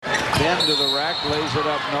end of the rack, lays it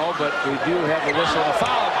up, no, but we do have the whistle and the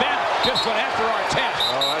foul. And Ben just went after Artest.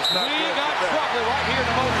 Oh, that's not we good. got trouble right here in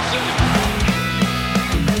the Motor City.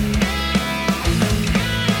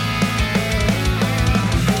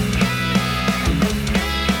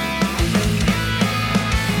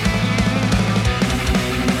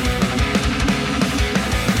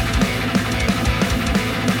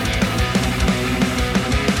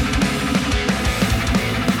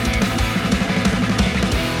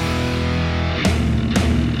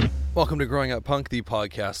 Welcome to Growing Up Punk, the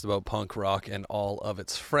podcast about punk rock and all of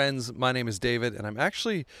its friends. My name is David, and I'm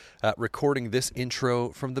actually recording this intro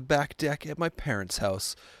from the back deck at my parents'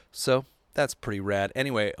 house, so that's pretty rad.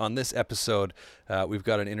 Anyway, on this episode, we've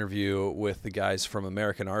got an interview with the guys from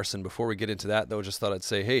American Arson. Before we get into that, though, just thought I'd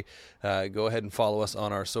say, hey, go ahead and follow us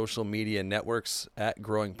on our social media networks at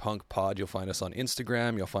Growing Punk Pod. You'll find us on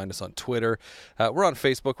Instagram. You'll find us on Twitter. We're on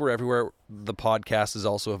Facebook. We're everywhere. The podcast is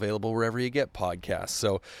also available wherever you get podcasts.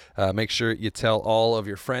 So make sure you tell all of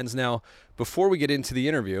your friends. Now, before we get into the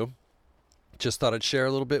interview, just thought I'd share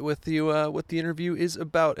a little bit with you what the interview is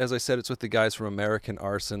about. As I said, it's with the guys from American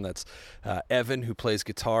Arson. That's Evan, who plays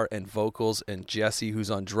guitar and vocals, and Jesse,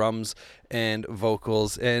 who's on drums and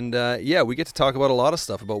vocals. And yeah, we get to talk about a lot of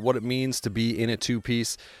stuff, about what it means to be in a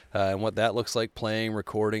two-piece and what that looks like, playing,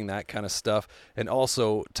 recording, that kind of stuff. And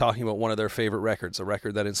also talking about one of their favorite records, a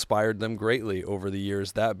record that inspired them greatly over the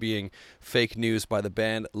years, that being Fake News by the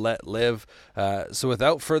band Let Live. So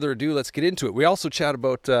without further ado, let's get into it. We also chat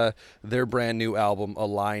about their brand new album, A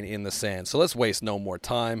Line in the Sand. So let's waste no more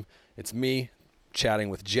time. It's me chatting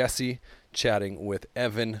with Jesse, chatting with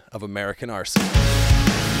Evan of American Arson.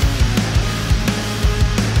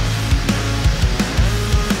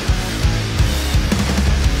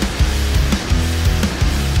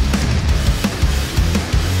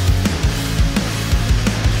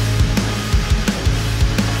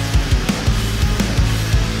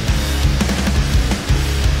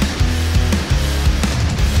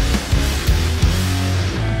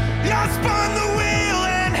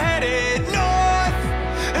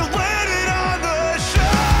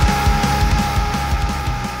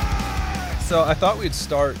 So I thought we'd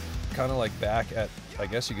start kind of like back at, I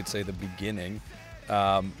guess you could say, the beginning.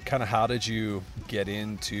 Kind of how did you get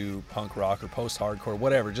into punk rock or post-hardcore,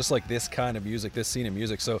 whatever, just like this kind of music, this scene of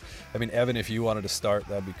music. So, I mean, Evan, if you wanted to start,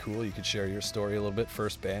 that'd be cool. You could share your story a little bit,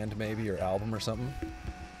 first band maybe, or album or something.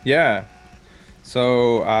 Yeah.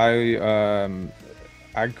 So I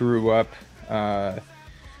grew up, I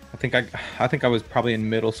think I was probably in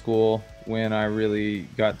middle school when I really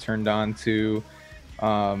got turned on to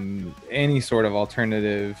any sort of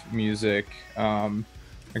alternative music. I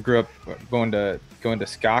grew up going to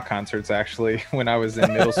ska concerts actually when I was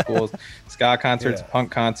in middle school. Ska concerts, yeah. Punk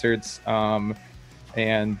concerts,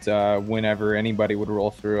 and whenever anybody would roll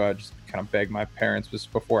through, I just kind of beg my parents,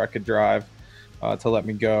 just before I could drive, to let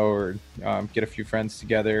me go, or get a few friends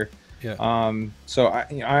together. Yeah. So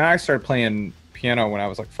I started playing piano when I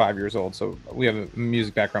was like 5 years old. So we have a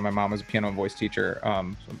music background. My mom was a piano and voice teacher.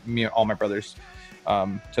 So me and all my brothers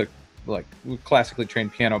took classically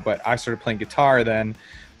trained piano, but I started playing guitar then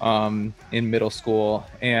in middle school.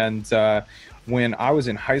 And when I was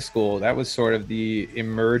in high school, that was sort of the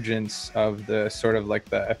emergence of the sort of like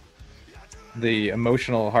the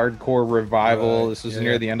emotional hardcore revival. Right. This was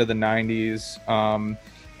near the end of the 90s.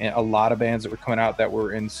 And a lot of bands that were coming out that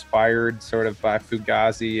were inspired sort of by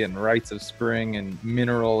Fugazi and Rites of Spring and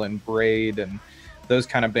Mineral and Braid and those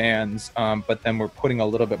kind of bands. But then we're putting a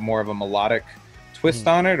little bit more of a melodic twist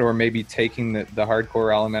on it, or maybe taking the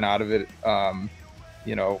hardcore element out of it,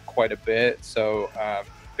 quite a bit. So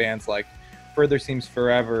bands like Further Seems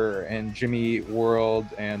Forever and Jimmy Eat World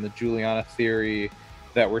and the Juliana Theory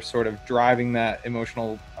that were sort of driving that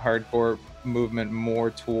emotional hardcore movement more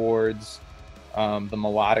towards the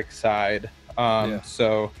melodic side.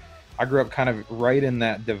 So I grew up kind of right in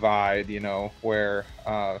that divide, where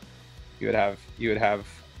you would have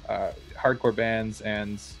hardcore bands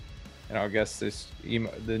and I guess this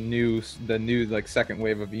emo, the new like second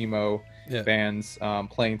wave of emo bands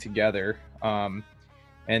playing together. And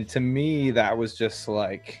to me, that was just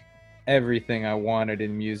like everything I wanted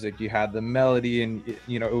in music. You had the melody, and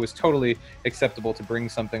it was totally acceptable to bring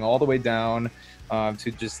something all the way down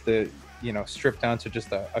to just stripped down to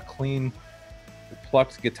just a clean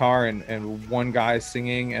plucked guitar and one guy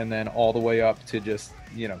singing, and then all the way up to just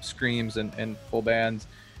screams and full bands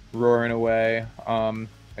roaring away.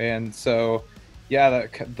 And so,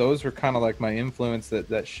 those were kind of like my influence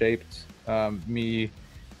that shaped me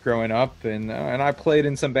growing up. And I played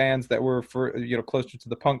in some bands that were closer to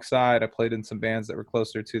the punk side. I played in some bands that were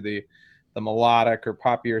closer to the the melodic or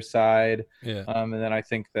poppier side. Yeah. And then I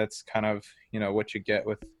think that's kind of, what you get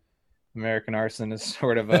with American Arson is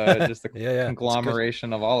sort of just a Yeah.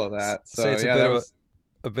 conglomeration of all of that. So it's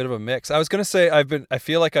a bit of a mix. I was gonna say I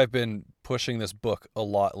feel like I've been pushing this book a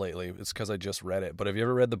lot lately. It's because I just read it. But have you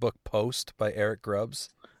ever read the book Post by Eric Grubbs?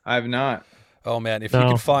 I've not. Oh man, if you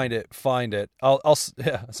can find it, find it. I'll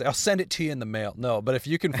send it to you in the mail. No, but if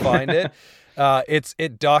you can find it,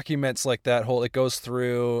 it documents like that whole. It goes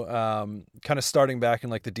through kind of starting back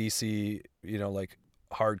in like the DC, like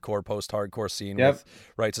hardcore, post-hardcore scene with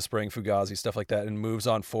Rites of Spring, Fugazi, stuff like that, and moves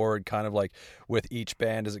on forward kind of like with each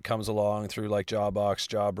band as it comes along through like Jawbox,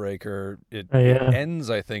 Jawbreaker. It ends,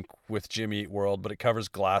 I think, with Jimmy Eat World, but it covers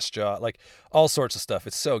Glassjaw, like all sorts of stuff.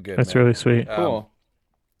 It's so good. That's man. really sweet. Cool.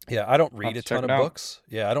 Yeah, I don't read a ton of books.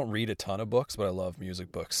 Yeah, I don't read a ton of books, but I love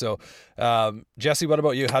music books. So, Jesse, what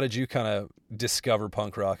about you? How did you kind of discover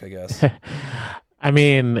punk rock, I guess? I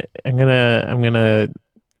mean, I'm gonna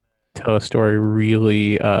tell a story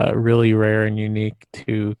really rare and unique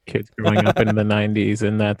to kids growing up in the 90s,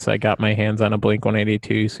 and that's I got my hands on a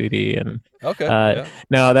Blink-182 CD. And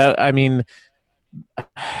no, that, I mean,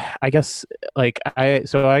 I guess like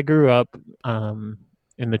I grew up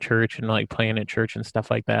in the church and like playing at church and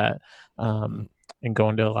stuff like that, and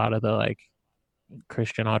going to a lot of the like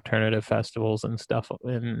Christian alternative festivals and stuff,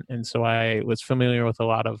 and so I was familiar with a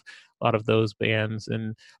lot of those bands.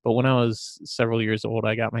 But when I was several years old,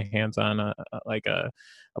 I got my hands on a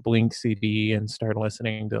Blink CD and started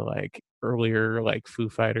listening to like earlier like Foo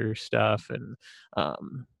Fighters stuff, and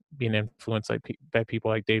being influenced by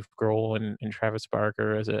people like Dave Grohl and Travis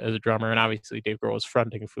Barker as a drummer. And obviously Dave Grohl was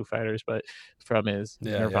fronting Foo Fighters, but from his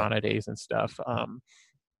Nirvana days and stuff.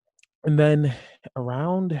 And then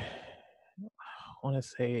around, I want to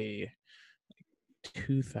say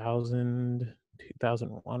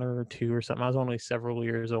 2001 or 2 or something. I was only several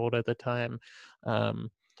years old at the time.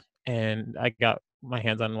 And I got my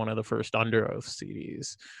hands on one of the first Under Oath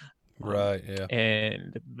CDs. Right, yeah.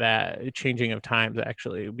 And that Changing of Times,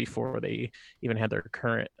 actually, before they even had their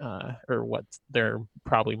current, or what's their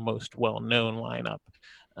probably most well-known lineup,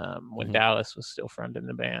 when Dallas was still fronting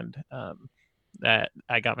the band, that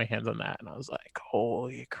I got my hands on that, and I was like,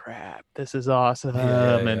 holy crap, this is awesome.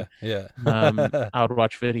 I would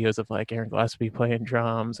watch videos of like Aaron Gillespie playing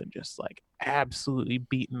drums and just like absolutely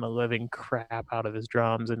beating the living crap out of his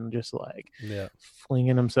drums and just like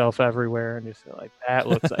flinging himself everywhere, and just like, that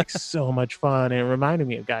looks like so much fun. And it reminded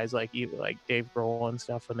me of guys like Dave Grohl and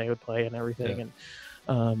stuff when they would play and everything.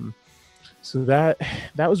 And so that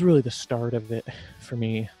was really the start of it for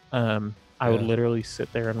me. I would literally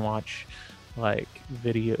sit there and watch like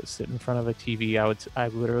videos, sit in front of a TV. I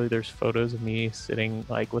literally, there's photos of me sitting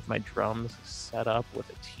like with my drums set up with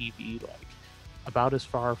a TV like about as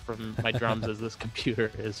far from my drums as this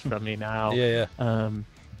computer is from me now.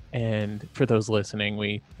 And for those listening,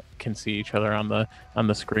 we can see each other on the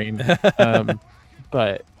screen.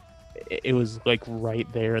 But it was like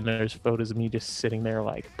right there, and there's photos of me just sitting there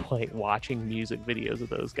like watching music videos of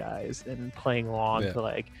those guys and playing along to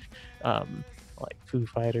like Foo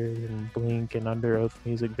Fighters and Blink and Under Oath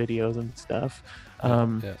music videos and stuff.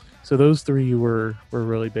 So those three were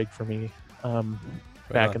really big for me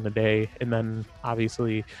back in the day. And then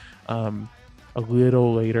obviously a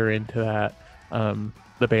little later into that,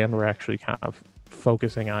 the band we're actually kind of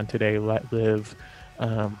focusing on today, Let Live,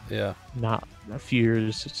 not a few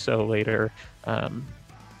years so later,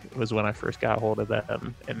 was when I first got hold of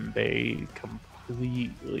them, and they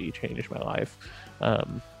completely changed my life.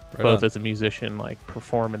 Both as a musician, like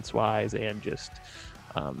performance wise, and just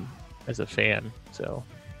as a fan. So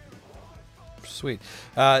sweet.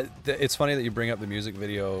 It's funny that you bring up the music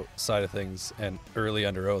video side of things and early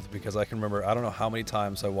Under Oath, because I can remember, I don't know how many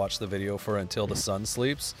times I watched the video for Until the Sun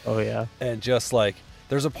Sleeps. Oh yeah. And just like,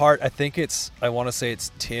 there's a part, I want to say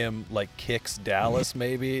it's Tim like kicks Dallas,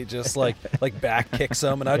 maybe just like back kicks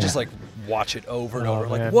him, and I just like watch it over and over,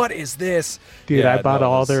 man. like, what is this, dude? I bought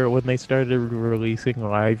all their, when they started releasing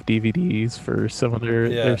live DVDs for some of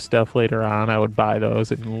their stuff later on, I would buy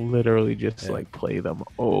those and literally just like play them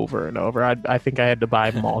over and over. I think I had to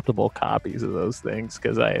buy multiple copies of those things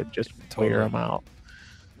because I had just wear them out.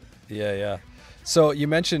 So you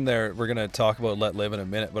mentioned there, we're going to talk about Let Live in a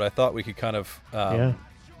minute, but I thought we could kind of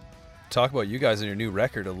talk about you guys and your new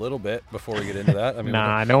record a little bit before we get into that. I mean,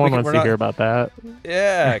 no one wants to hear about that.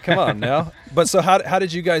 Yeah, come on now. But so how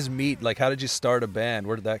did you guys meet? Like, how did you start a band?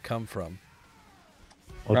 Where did that come from?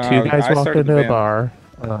 Well, two guys walked into a bar.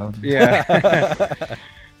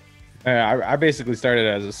 I basically started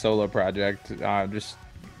as a solo project, just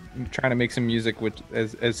trying to make some music with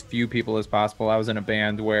as few people as possible. I was in a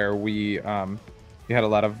band where we we had a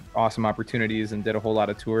lot of awesome opportunities and did a whole lot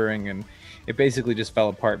of touring, and it basically just fell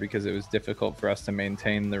apart because it was difficult for us to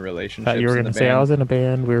maintain the relationships. You were in going the to say band. I was in a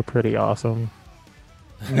band. We were pretty awesome.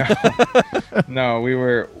 No, no, we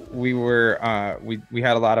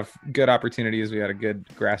had a lot of good opportunities. We had a good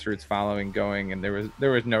grassroots following going, and there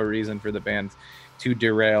was no reason for the band to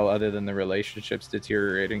derail other than the relationships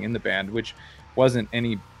deteriorating in the band, which wasn't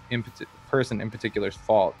any person in particular's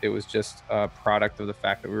fault. It was just a product of the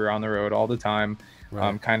fact that we were on the road all the time,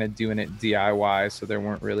 Right. kind of doing it DIY, so there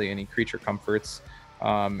weren't really any creature comforts.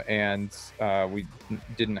 And we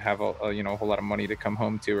didn't have a whole lot of money to come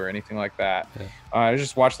home to or anything like that. Yeah. I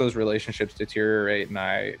just watched those relationships deteriorate, and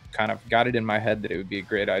I kind of got it in my head that it would be a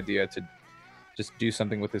great idea to just do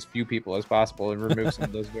something with as few people as possible and remove some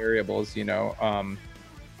of those variables, not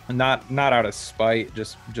out of spite,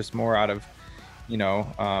 just more out of,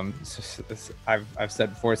 I've said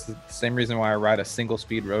before, it's the same reason why I ride a single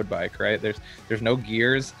speed road bike, right? There's no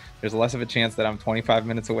gears. There's less of a chance that I'm 25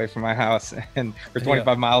 minutes away from my house or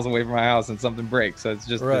 25 miles away from my house and something breaks. So it's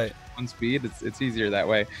just Right. one speed. It's easier that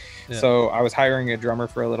way. Yeah. So I was hiring a drummer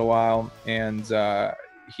for a little while, and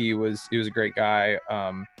he was a great guy.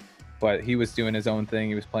 But he was doing his own thing.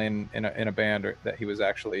 He was playing in a band that he was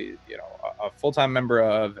actually, a full-time member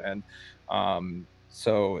of, and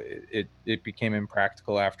so it became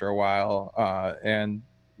impractical after a while. And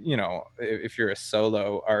if you're a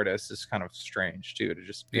solo artist, it's kind of strange too to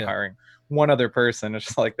just be hiring one other person. It's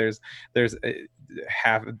just like there's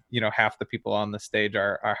half the people on the stage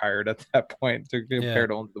are hired at that point compared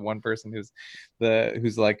to only the one person who's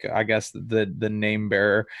like, I guess, the name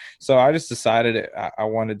bearer. So I just decided I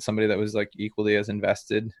wanted somebody that was like equally as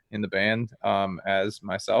invested in the band as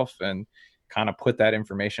myself, and kind of put that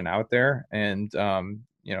information out there. And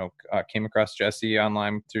came across Jesse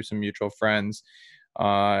online through some mutual friends,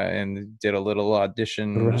 and did a little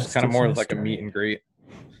audition, just kind of more like a meet and greet.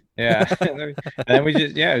 Yeah. And then we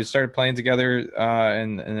we started playing together,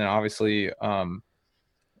 and then obviously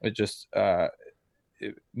it just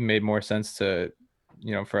it made more sense to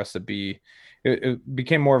for us to be, it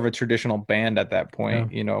became more of a traditional band at that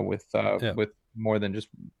point, with more than just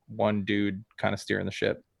one dude kind of steering the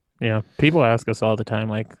ship. Yeah, people ask us all the time,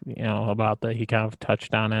 like, about he kind of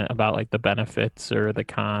touched on it, about like the benefits or the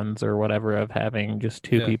cons or whatever of having just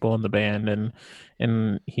two people in the band,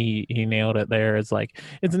 and he nailed it there. It's like,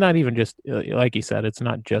 it's not even just, like he said, it's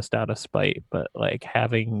not just out of spite, but like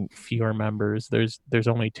having fewer members, there's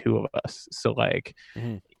only two of us. So like,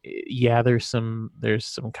 there's some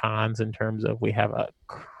cons in terms of we have a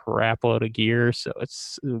crap load of gear. So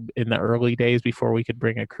it's, in the early days before we could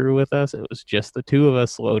bring a crew with us, it was just the two of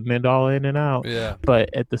us loading it all in and out. Yeah.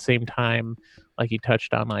 But at the same time, like he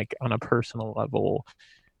touched on, like on a personal level,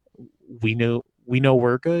 we know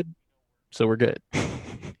we're good, so we're good.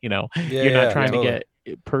 You're not trying to get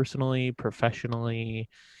personally, professionally,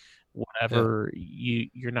 whatever,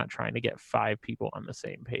 you're not trying to get 5 people on the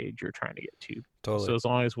same page. You're trying to get 2. Totally. So as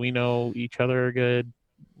long as we know each other are good,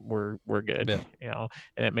 we're good. And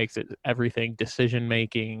it makes it, everything, decision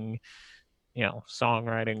making,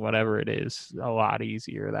 songwriting, whatever it is, a lot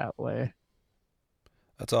easier that way.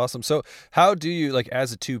 That's awesome. So how do you, like,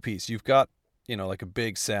 as a two-piece, you've got like a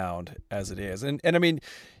big sound as it is, and I mean,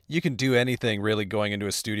 you can do anything really going into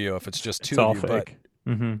a studio if it's just two of you, fake.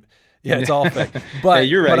 But it's all fake. But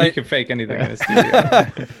you're right. You can fake anything in a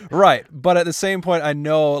studio. Right. But at the same point, I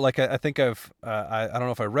know, like, I think I don't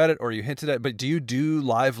know if I read it or you hinted at, but do you do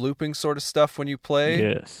live looping sort of stuff when you play?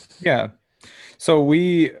 Yes. Yeah. So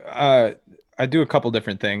I do a couple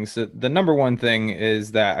different things. The number one thing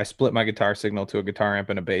is that I split my guitar signal to a guitar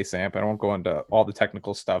amp and a bass amp. I won't go into all the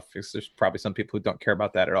technical stuff because there's probably some people who don't care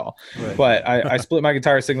about that at all. Right. But I split my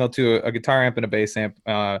guitar signal to a guitar amp and a bass amp,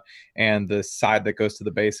 and the side that goes to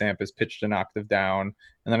the bass amp is pitched an octave down,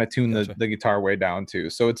 and then I tune the guitar way down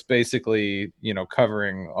too. So it's basically,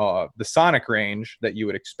 covering the sonic range that you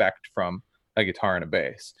would expect from a guitar and a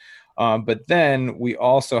bass. But then we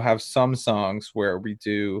also have some songs where we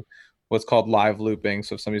do what's called live looping.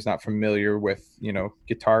 So if somebody's not familiar with,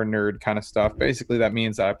 guitar nerd kind of stuff, basically that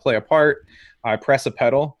means that I play a part, I press a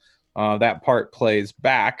pedal, that part plays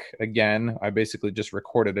back again. I basically just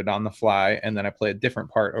recorded it on the fly, and then I play a different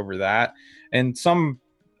part over that. And some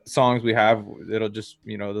songs we have, it'll just,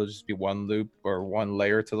 there'll just be one loop or one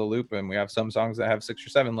layer to the loop. And we have some songs that have 6 or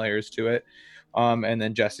 7 layers to it. And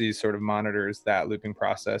then Jesse sort of monitors that looping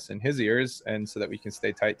process in his ears, and so that we can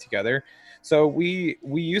stay tight together. So we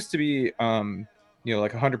used to be,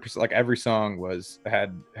 like 100%, like every song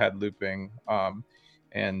had looping.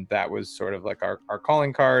 And that was sort of like our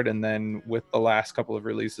calling card. And then with the last couple of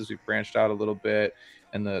releases, we've branched out a little bit.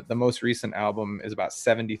 And the most recent album is about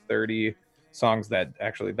 70-30 songs that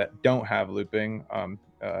don't have looping,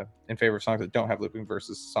 in favor of songs that don't have looping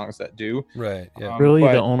versus songs that do. Right. Yeah. Really,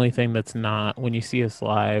 but the only thing that's not, when you see us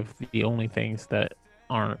live, the only things that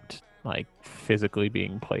aren't like physically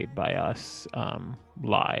being played by us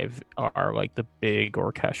live are like the big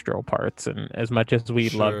orchestral parts. And as much as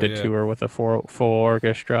we'd love to tour with a full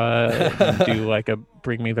orchestra and do like a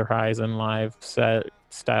Bring Me the Horizon live set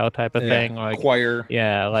style type of thing, like choir,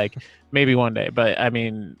 like maybe one day, but I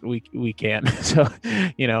mean we can't. So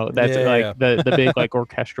that's the big like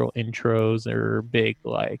orchestral intros or big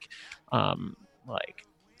like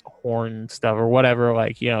horn stuff or whatever,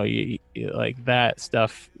 like you like that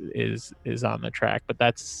stuff is on the track, but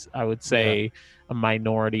that's, I would say, a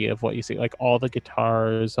minority of what you see. Like all the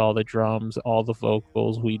guitars, all the drums, all the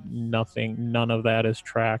vocals, none of that is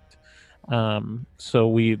tracked.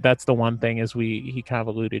 So that's the one thing, is he kind of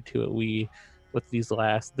alluded to it, we with this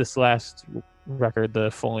last record,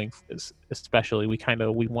 the full length especially,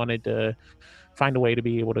 we wanted to find a way to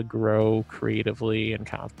be able to grow creatively and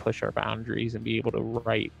kind of push our boundaries and be able to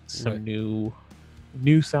write some new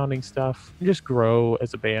sounding stuff and just grow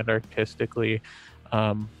as a band artistically,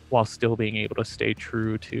 while still being able to stay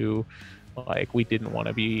true to, like, we didn't want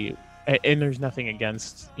to be, and there's nothing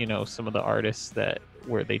against some of the artists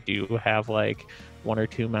where they do have like one or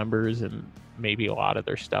two members and maybe a lot of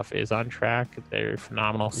their stuff is on track. They're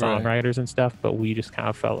phenomenal songwriters and stuff, but we just kind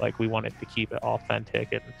of felt like we wanted to keep it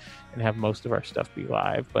authentic and have most of our stuff be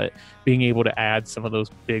live. But being able to add some of those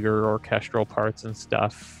bigger orchestral parts and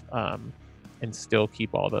stuff, and still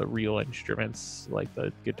keep all the real instruments like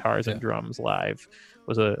the guitars and drums live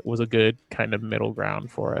was a good kind of middle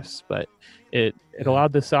ground for us. But it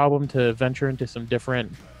allowed this album to venture into some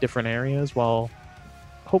different areas while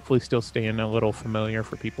hopefully still staying a little familiar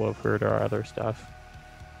for people who've heard our other stuff.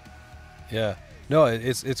 Yeah, no,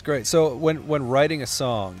 it's great. So when writing a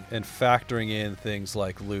song and factoring in things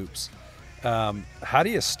like loops, how do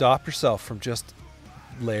you stop yourself from just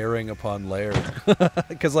layering upon layering?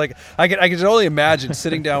 Because like I can only imagine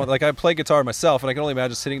sitting down with, like, I play guitar myself, and I can only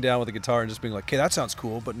imagine sitting down with a guitar and just being like, okay, that sounds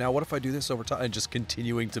cool, but now what if I do this over time, and just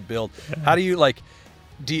continuing to build. How do you, like,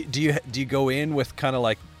 do you go in with kind of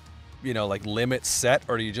like, like limits set,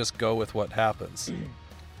 or do you just go with what happens?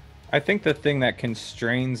 I think the thing that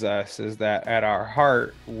constrains us is that at our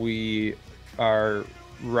heart we are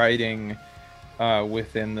writing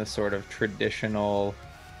within the sort of traditional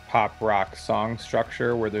pop rock song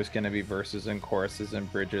structure, where there's going to be verses and choruses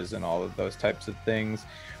and bridges and all of those types of things,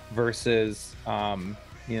 versus a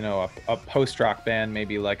post-rock band,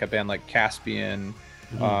 maybe like a band like Caspian,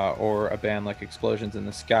 or a band like Explosions in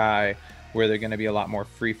the Sky, where they're going to be a lot more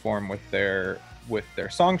freeform with their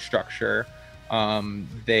song structure.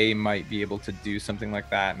 They might be able to do something like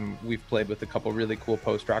that, and we've played with a couple really cool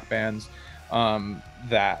post-rock bands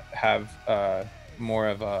that have more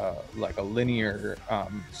of a linear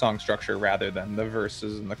song structure rather than the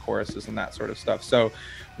verses and the choruses and that sort of stuff. So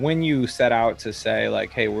when you set out to say,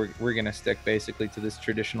 like, hey, we're going to stick basically to this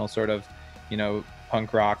traditional sort of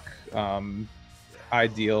punk rock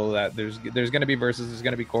ideal, that there's going to be verses, there's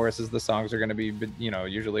going to be choruses, the songs are going to be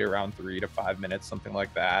usually around 3 to 5 minutes, something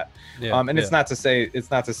like that. It's not to say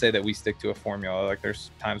that we stick to a formula. Like,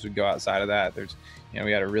 there's times we go outside of that. There's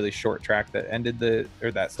we had a really short track that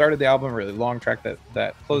that started the album, a really long track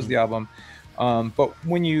that closed the album. But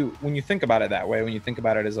when you think about it that way, when you think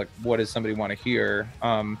about it as like, what does somebody want to hear,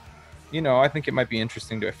 I think it might be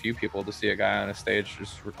interesting to a few people to see a guy on a stage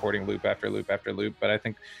just recording loop after loop after loop. But I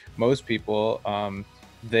think most people,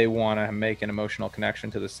 they want to make an emotional connection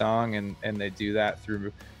to the song, and they do that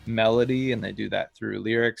through melody, and they do that through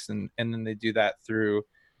lyrics, and then they do that through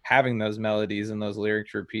having those melodies and those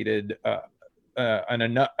lyrics repeated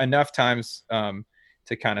enough times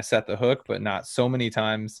to kind of set the hook, but not so many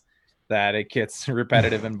times that it gets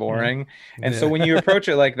repetitive and boring. And so when you approach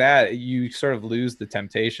it like that, you sort of lose the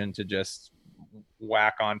temptation to just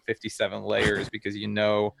whack on 57 layers, because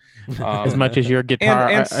as much as your guitar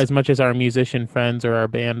as much as our musician friends or our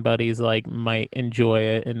band buddies like might enjoy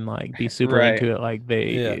it and like be super into it, like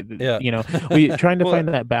they we trying to find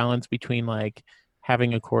that balance between like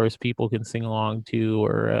having a chorus people can sing along to,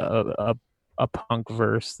 or a punk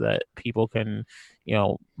verse that people can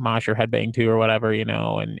mosh or headbang to or whatever,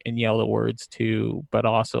 and yell the words to, but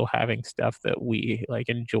also having stuff that we like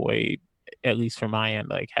enjoy, at least from my end,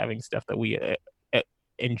 like having stuff that we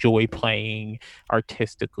enjoy playing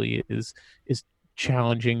artistically is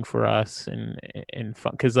challenging for us and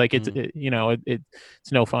fun, because like it's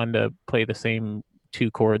no fun to play the same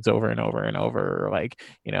 2 chords over and over and over, like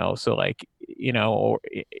so like or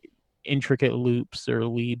intricate loops or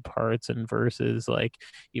lead parts and verses, like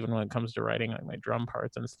even when it comes to writing like my drum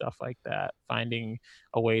parts and stuff like that, finding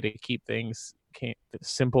a way to keep things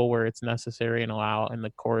simple where it's necessary and allow in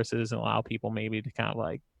the choruses and allow people maybe to kind of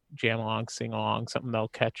like jam along, sing along, something they'll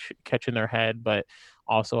catch in their head, but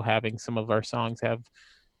also having some of our songs have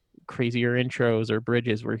crazier intros or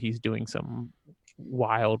bridges where he's doing some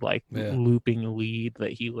wild like looping lead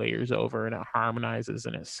that he layers over and it harmonizes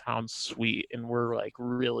and it sounds sweet and we're like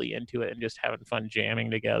really into it and just having fun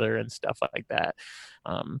jamming together and stuff like that.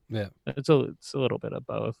 It's a little bit of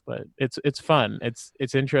both, but it's fun,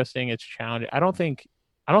 it's interesting, it's challenging. I don't think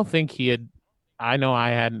he had, I know I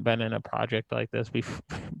hadn't been in a project like this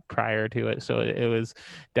prior to it, so it was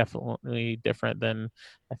definitely different than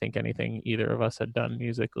I think anything either of us had done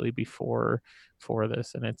musically before for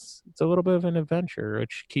this, and it's a little bit of an adventure,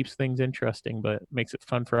 which keeps things interesting, but makes it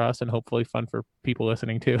fun for us and hopefully fun for people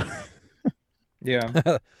listening too.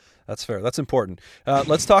 Yeah. That's fair. That's important.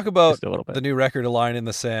 Let's talk about the new record, A Line in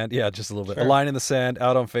the Sand. Yeah, just a little bit. Sure. A Line in the Sand,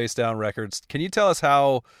 out on Face Down Records. Can you tell us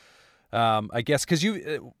how, I guess, because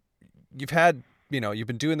you've had, you've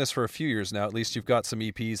been doing this for a few years now. At least you've got some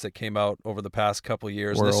EPs that came out over the past couple of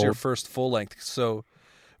years. This is your first full length. So,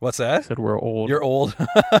 what's that? I said we're old. You're old.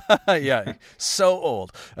 Yeah, so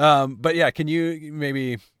old. But yeah, can you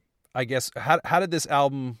maybe, I guess, how did this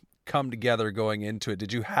album come together going into it?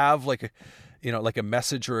 Did you have like a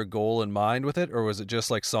message or a goal in mind with it, or was it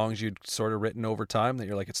just like songs you'd sort of written over time that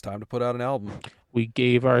you're like, it's time to put out an album? We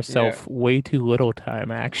gave ourselves way too little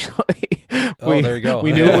time, actually. There you go.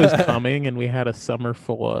 We knew it was coming, and we had a summer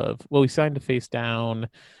full of. Well, we signed to Face Down,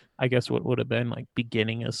 I guess what would have been like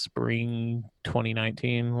beginning of spring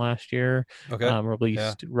 2019 last year. Okay.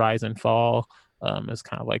 Released Rise and Fall as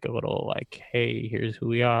kind of like a little like, hey, here's who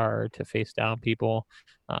we are to Face Down people.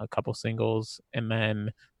 A couple singles, and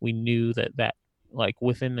then we knew that like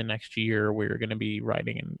within the next year we were going to be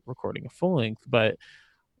writing and recording a full length, but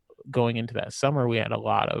going into that summer we had a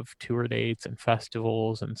lot of tour dates and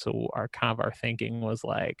festivals, and so our thinking was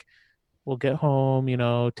like, we'll get home,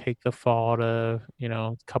 take the fall to,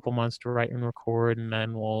 a couple months to write and record, and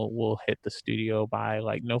then we'll hit the studio by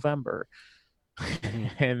like November.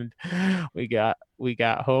 And we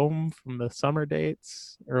got home from the summer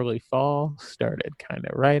dates, early fall, started kind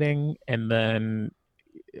of writing, and then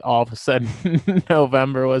all of a sudden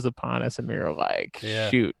November was upon us, and we were like,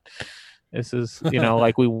 shoot, this is,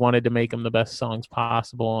 like we wanted to make them the best songs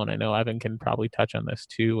possible. And I know Evan can probably touch on this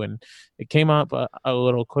too, and it came up a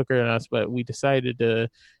little quicker than us, but we decided to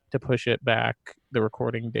push it back, the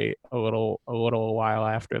recording date, a little while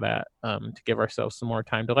after that, to give ourselves some more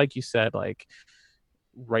time to, like you said, like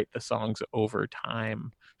write the songs over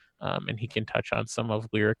time. And he can touch on some of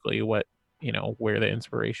lyrically what, where the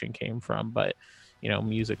inspiration came from, but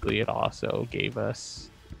musically it also gave us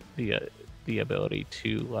the ability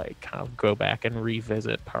to like kind of go back and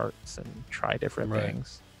revisit parts and try different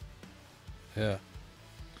things. Yeah.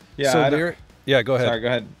 So go ahead. Sorry, go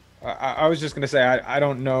ahead. I was just gonna say I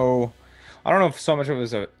don't know if so much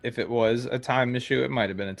of it if it was a time issue. It might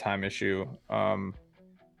have been a time issue,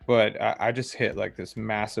 but I just hit like this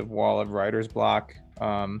massive wall of writer's block,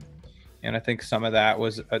 and I think some of that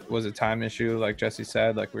was a time issue, like Jesse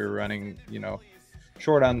said. Like we were running,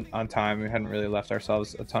 short on time. We hadn't really left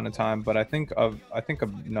ourselves a ton of time, but I think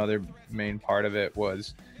another main part of it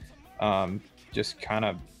was just kind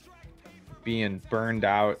of being burned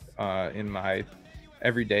out in my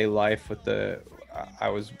everyday life with I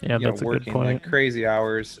was working like crazy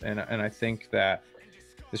hours, and I think that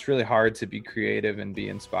it's really hard to be creative and be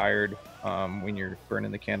inspired when you're burning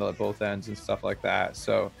the candle at both ends and stuff like that.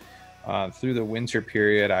 So through the winter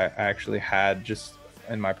period, I actually had just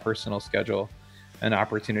in my personal schedule an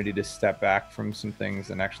opportunity to step back from some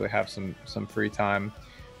things and actually have some free time,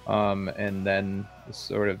 and then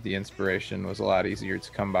sort of the inspiration was a lot easier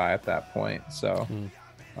to come by at that point. So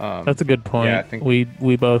that's a good point. Yeah, I think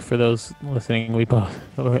we both, for those listening, we both,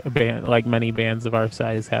 like many bands of our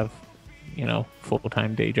size, have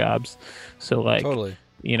full-time day jobs. So like totally,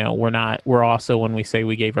 we're also, when we say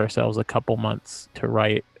we gave ourselves a couple months to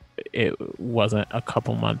write, it wasn't a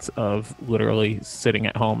couple months of literally sitting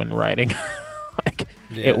at home and writing.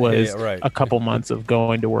 It was a couple months of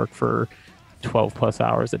going to work for 12 plus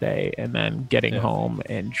hours a day, and then getting home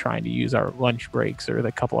and trying to use our lunch breaks or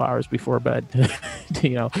the couple hours before bed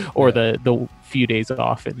or the few days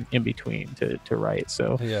off in between to write.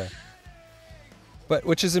 So but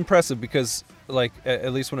which is impressive, because like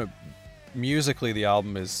at least when musically the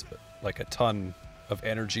album is like a ton of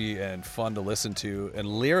energy and fun to listen to, and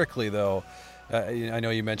lyrically though, I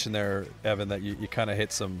know you mentioned there, Evan, that you kind of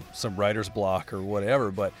hit some writer's block or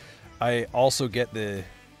whatever, but I also get the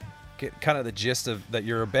get kind of the gist of that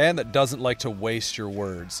you're a band that doesn't like to waste your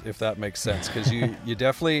words, if that makes sense, because you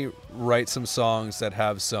definitely write some songs that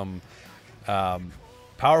have some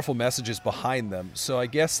powerful messages behind them. So I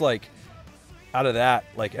guess like out of that,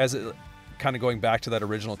 like as it kind of going back to that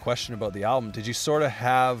original question about the album, did you sort of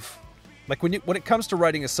have like when it comes to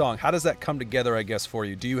writing a song, how does that come together, I guess, for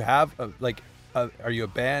you? Do you have are you a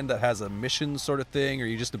band that has a mission sort of thing, or are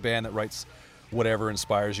you just a band that writes whatever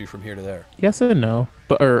inspires you from here to there? Yes and no,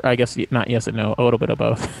 or I guess not yes and no, a little bit of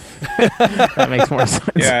both. That makes more sense.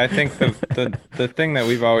 Yeah, I think the thing that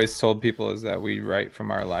we've always told people is that we write from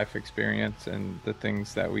our life experience and the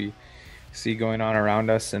things that we see going on around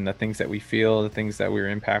us and the things that we feel, the things that we're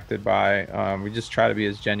impacted by. We just try to be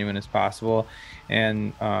as genuine as possible.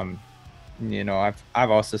 And you know, I've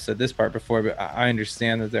also said this part before, but I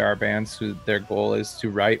understand that there are bands who their goal is to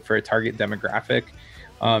write for a target demographic.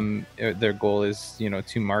 Their goal is, you know,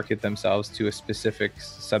 to market themselves to a specific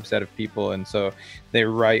subset of people, and so they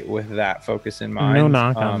write with that focus in mind. No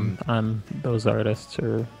knock on those artists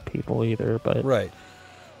or people either, but Right.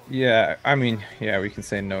 Yeah, I mean, yeah, we can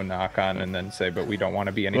say no knock on and then say, but we don't want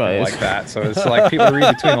to be anything like that. So it's like people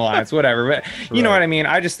read between the lines, whatever. But you know what I mean?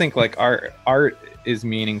 I just think like art is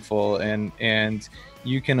meaningful, and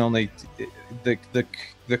you can only the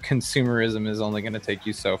consumerism is only going to take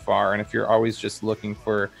you so far. And if you're always just looking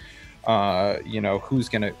for, you know, who's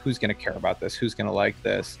gonna care about this, who's gonna like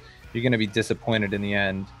this, you're going to be disappointed in the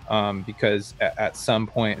end, because at some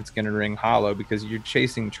point it's going to ring hollow because you're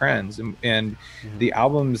chasing trends. And the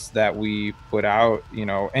albums that we put out, you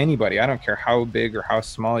know, anybody, I don't care how big or how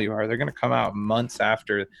small you are, they're going to come out months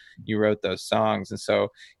after you wrote those songs. And so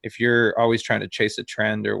if you're always trying to chase a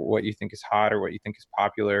trend or what you think is hot or what you think is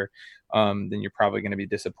popular, then you're probably going to be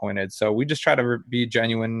disappointed. So we just try to be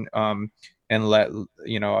genuine, and let,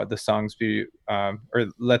 you know, the songs be, or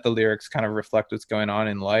let the lyrics kind of reflect what's going on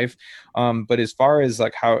in life. But as far as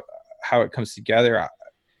like how it comes together,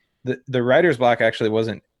 the writer's block actually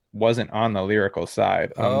wasn't on the lyrical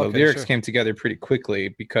side. The lyrics came together pretty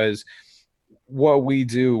quickly because what we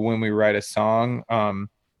do when we write a song,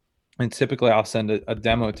 and typically I'll send a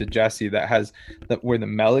demo to Jesse that has where the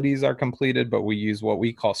melodies are completed, but we use what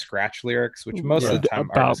we call scratch lyrics, which most of the time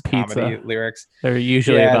are just comedy lyrics. They're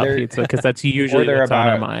usually about pizza because that's usually what's on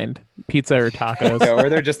our mind. Pizza or tacos. Yeah, or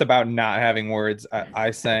they're just about not having words. I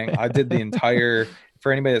did the entire,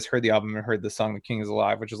 for anybody that's heard the album and heard the song "The King Is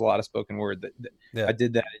Alive," which is a lot of spoken word. I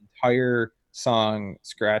did that entire song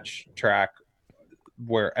scratch track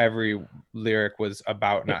where every lyric was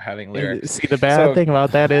about not having lyrics. See, the bad thing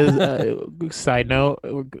about that is, side note,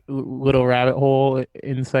 little rabbit hole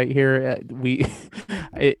insight here.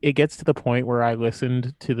 It gets to the point where I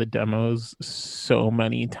listened to the demos so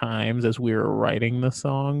many times as we were writing the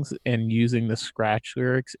songs and using the scratch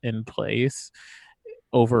lyrics in place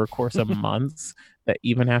over a course of months that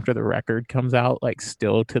even after the record comes out, like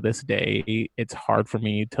still to this day, it's hard for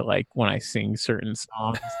me to, like, when I sing certain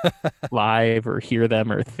songs live or hear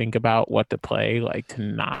them or think about what to play, like to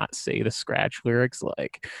not say the scratch lyrics,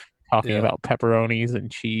 like talking about pepperonis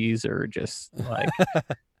and cheese, or just like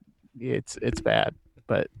it's bad,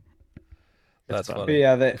 but that's fun. funny.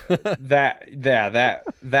 Yeah, that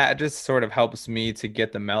just sort of helps me to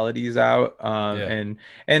get the melodies out. And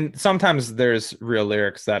sometimes there's real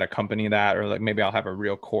lyrics that accompany that, or like maybe I'll have a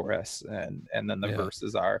real chorus and then the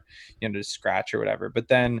verses are, you know, just scratch or whatever. But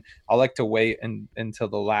then I like to wait until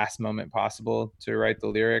the last moment possible to write the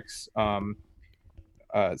lyrics.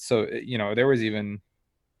 So, you know, there was even,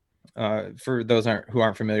 for those who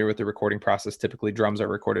aren't familiar with the recording process, typically drums are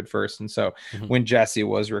recorded first. And so when Jesse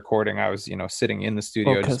was recording, I was, you know, sitting in the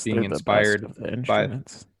studio just being inspired by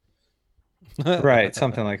right,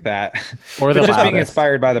 something like that. Or just being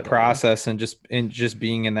inspired by the process and just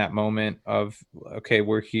being in that moment of, okay,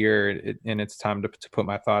 we're here and it's time to put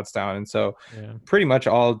my thoughts down. And so pretty much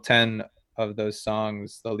all 10 of those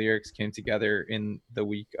songs, the lyrics came together in the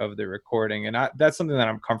week of the recording, and that's something that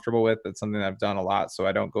I'm comfortable with. That's something that I've done a lot, so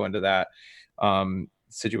I don't go into that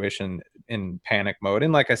situation in panic mode.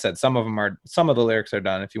 And like I said, some of the lyrics are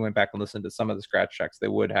done. If you went back and listened to some of the scratch tracks, they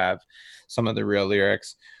would have some of the real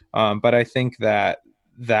lyrics. But I think that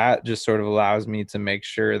just sort of allows me to make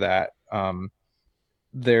sure that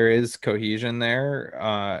there is cohesion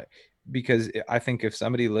there. Because I think if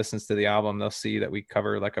somebody listens to the album, they'll see that we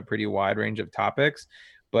cover like a pretty wide range of topics.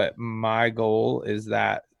 But my goal is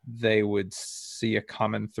that they would see a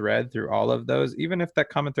common thread through all of those, even if that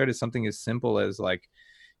common thread is something as simple as like,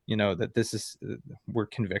 you know, that we're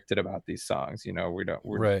convicted about these songs, you know,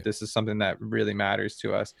 this is something that really matters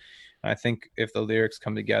to us. And I think if the lyrics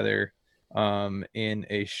come together in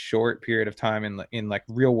a short period of time, in like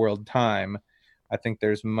real world time, I think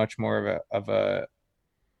there's much more of a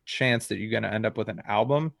chance that you're going to end up with an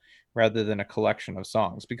album rather than a collection of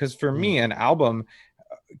songs. Because for me, an album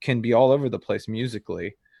can be all over the place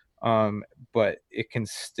musically, but it can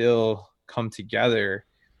still come together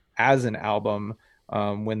as an album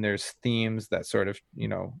when there's themes that sort of, you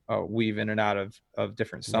know, weave in and out of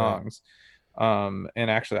different songs. And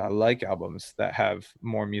actually, I like albums that have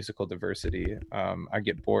more musical diversity. I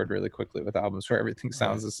get bored really quickly with albums where everything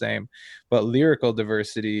sounds the same, but lyrical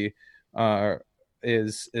diversity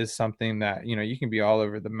is something that, you know, you can be all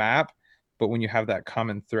over the map, but when you have that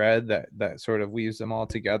common thread that sort of weaves them all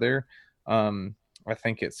together, I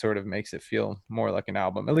think it sort of makes it feel more like an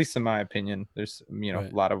album, at least in my opinion. There's, you know,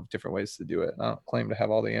 a lot of different ways to do it. I don't claim to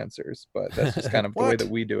have all the answers, but that's just kind of the way that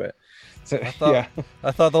we do it. So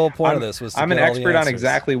I thought the whole point of this was I'm an expert on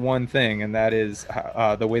exactly one thing, and that is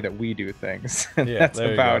the way that we do things. And that's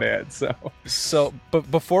about it. So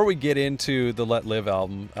but before we get into the Let Live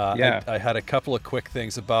album, I had a couple of quick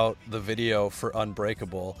things about the video for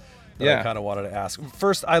Unbreakable that I kind of wanted to ask.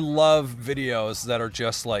 First, I love videos that are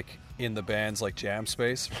just like in the band's like jam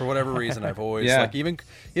space. For whatever reason, I've always like even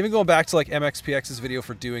going back to like MXPX's video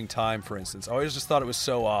for Doing Time, for instance, I always just thought it was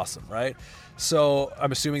so awesome, right? So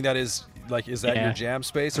I'm assuming that is like, is that your jam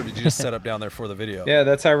space, or did you just set up down there for the video? Yeah,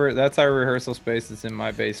 that's our rehearsal space. It's in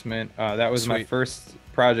my basement. That was my first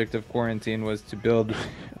project of quarantine, was to build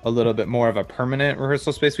a little bit more of a permanent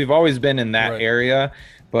rehearsal space. We've always been in that area,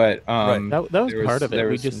 but that was part of it.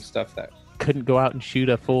 We just stuff that couldn't go out and shoot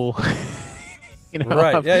a full you know,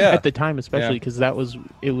 at the time, especially because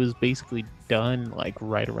it was basically done like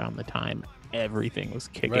right around the time everything was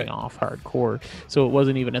kicking off hardcore. So it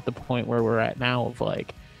wasn't even at the point where we're at now of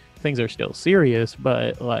like things are still serious,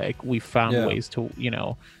 but like we found ways to, you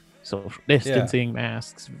know, social distancing,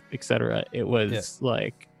 masks, etc. It was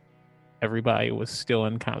like everybody was still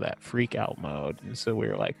in kind of that freak out mode, and so we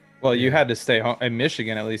were like, well, you had to stay home in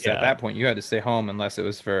Michigan, at least at that point. You had to stay home unless it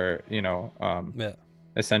was for, you know,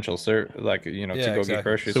 essential like, you know, to go get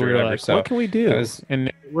groceries or whatever. Like, so what can we do? And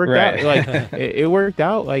it worked out. Like it worked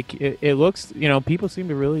out. Like it looks, you know, people seem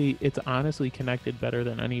to really, it's honestly connected better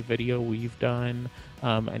than any video we've done,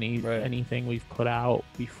 anything we've put out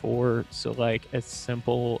before. So like, as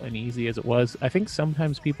simple and easy as it was, I think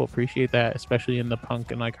sometimes people appreciate that, especially in the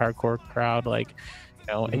punk and like hardcore crowd. Like, you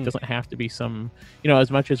know, it doesn't have to be some, you know,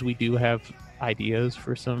 as much as we do have ideas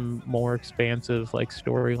for some more expansive like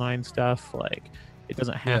storyline stuff, like it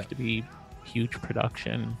doesn't have to be huge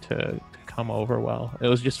production to come over well. It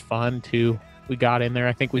was just fun too. We got in there.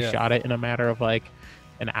 I think we shot it in a matter of like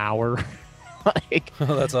an hour. Like,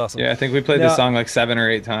 oh, that's awesome. Yeah, I think we played the song like 7 or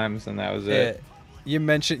 8 times, and that was it. You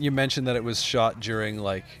mentioned that it was shot during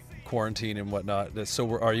like quarantine and whatnot.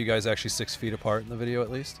 So are you guys actually 6 feet apart in the video at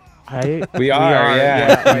least? We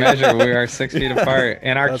are 6 feet apart,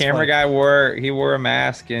 and our camera guy wore a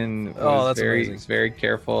mask and was very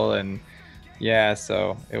careful, and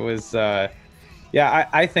so it was I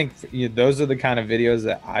think those are the kind of videos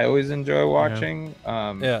that I always enjoy watching.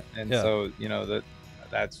 So, you know,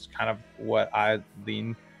 that's kind of what I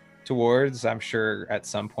lean towards. I'm sure at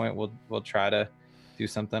some point we'll try to do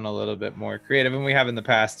something a little bit more creative, and we have in the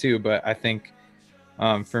past too, but I think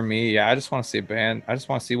for me, I just want to see a band. I just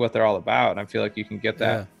want to see what they're all about, and I feel like you can get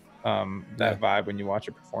that vibe when you watch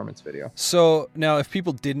a performance video. So now, if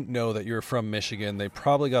people didn't know that you're from Michigan, they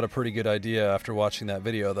probably got a pretty good idea after watching that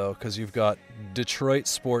video, though, because you've got Detroit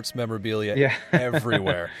sports memorabilia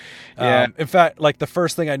everywhere. In fact, like the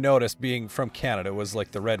first thing I noticed being from Canada was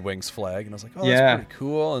like the Red Wings flag, and I was like, oh, that's pretty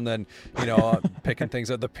cool. And then, you know, picking things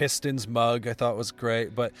up, the Pistons mug I thought was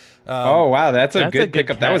great. But oh wow, that's a good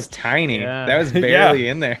pickup. That was tiny. That was barely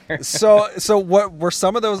in there. So what were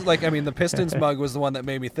some of those? Like, I mean, the Pistons mug was the one that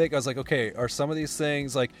made me think. I was like, okay, are some of these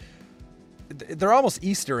things like they're almost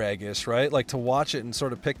Easter egg-ish, right? Like to watch it and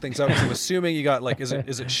sort of pick things up. I'm assuming you got like, is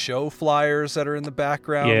it show flyers that are in the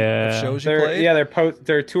background of shows you played? Yeah,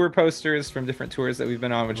 they're tour posters from different tours that we've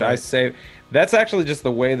been on, which I say that's actually just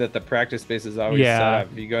the way that the practice space is always set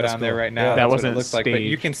up. If you go down there right now, that's what it looks like. But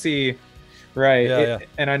you can see.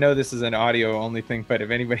 And I know this is an audio only thing, but if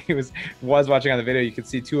anybody was watching on the video, you could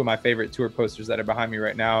see 2 of my favorite tour posters that are behind me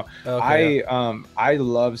right now. I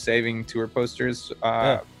love saving tour posters.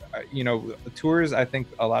 You know, tours, I think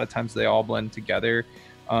a lot of times they all blend together,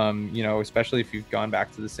 you know, especially if you've gone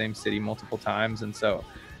back to the same city multiple times. And so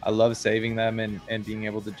I love saving them and being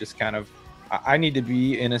able to just kind of, I need to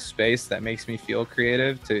be in a space that makes me feel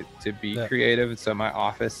creative to be creative. And so my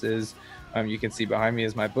office is, you can see behind me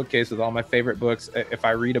is my bookcase with all my favorite books. If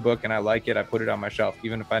I read a book and I like it, I put it on my shelf,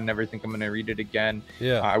 even if I never think I'm going to read it again.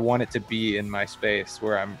 I want it to be in my space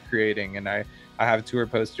where I'm creating. And I have tour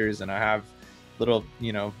posters, and I have little,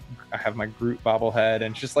 I have my Groot bobblehead,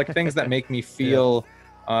 and just like things that make me feel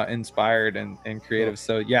inspired and creative.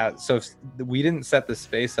 So yeah, so if we didn't set the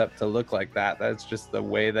space up to look like that. That's just the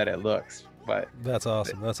way that it looks. But that's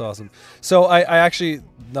awesome. So I actually,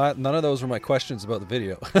 none of those were my questions about the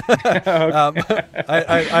video.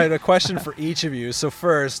 I had a question for each of you. So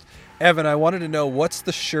first, Evan, I wanted to know, what's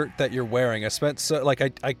the shirt that you're wearing? I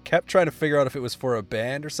kept trying to figure out if it was for a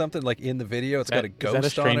band or something. Like in the video, it's got a ghost on it.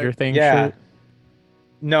 Is that a Stranger Things yeah. shirt?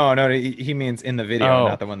 No, he means in the video,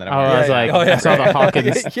 not the one that I'm wearing. I was like, I saw the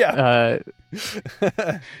Hawkins.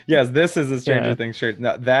 Yes, this is a Stranger Things shirt.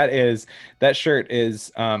 No, that shirt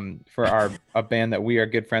is for a band that we are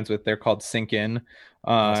good friends with. They're called Sink In,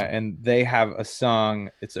 and they have a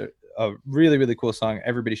song. It's a really, really cool song.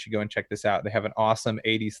 Everybody should go and check this out. They have an awesome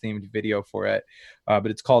 80s themed video for it, but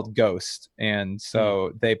it's called Ghost. And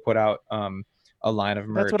so they put out a line of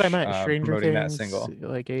merch. That's what I meant. Stranger Things, that single,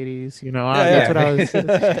 like 80s. That's what I was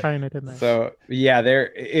trying it in there. So yeah,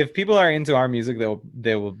 if people are into our music,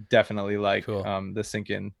 they will definitely like the Sink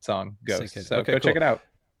In song Ghost. So go check it out.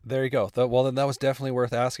 There you go. Well, then that was definitely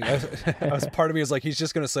worth asking. Part of me was like, he's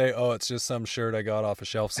just going to say, "Oh, it's just some shirt I got off a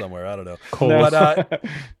shelf somewhere." I don't know. Cool. But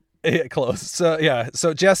close. So yeah.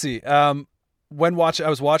 So Jesse, I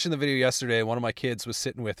was watching the video yesterday. One of my kids was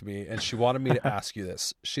sitting with me, and she wanted me to ask you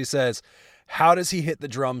this. She says, "How does he hit the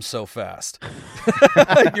drums so fast?"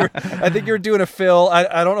 I think you were doing a fill.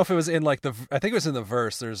 I don't know if it was in I think it was in the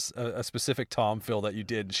verse. There's a specific tom fill that you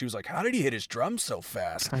did. And she was like, "How did he hit his drums so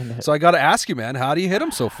fast?" So I got to ask you, man, how do you hit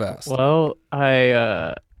him so fast? Well,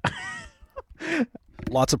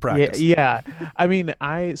 lots of practice. Yeah. I mean,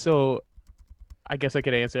 I guess I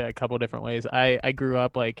could answer it a couple different ways. I grew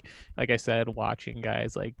up like I said, watching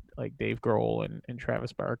guys like Dave Grohl and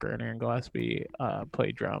Travis Barker and Aaron Gillespie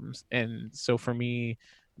play drums, and so for me,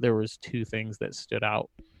 there was two things that stood out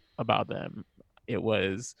about them. It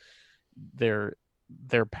was their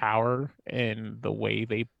power and the way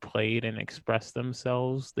they played and expressed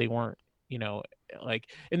themselves. They weren't, and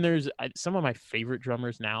there's some of my favorite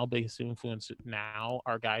drummers now, biggest influence now,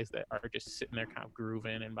 are guys that are just sitting there kind of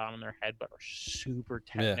grooving and bowing their head, but are super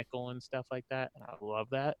technical and stuff like that. And I love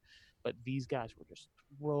that. But these guys were just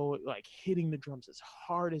hitting the drums as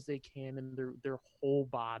hard as they can, and their whole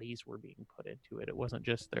bodies were being put into it. It wasn't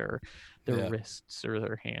just their wrists or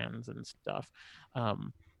their hands and stuff.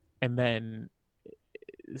 And then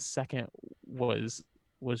second was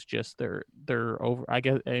just their over.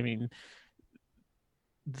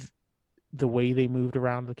 The way they moved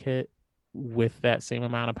around the kit with that same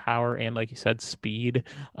amount of power and, like you said, speed,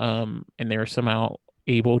 and they were somehow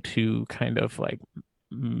able to kind of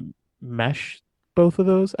mesh both of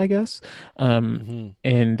those, I guess.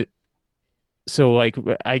 And so I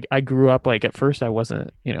grew up at first I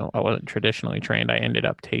wasn't traditionally trained. I ended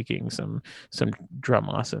up taking some drum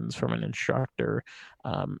lessons from an instructor,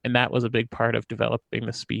 and that was a big part of developing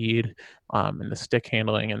the speed and the stick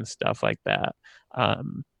handling and stuff like that,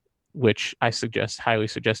 which I highly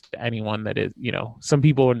suggest to anyone that is, some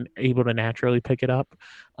people are able to naturally pick it up,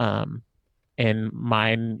 and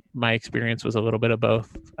my experience was a little bit of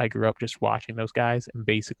both. I grew up just watching those guys and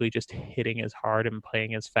basically just hitting as hard and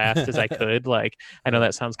playing as fast as I could. I know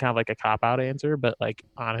that sounds kind of like a cop-out answer, but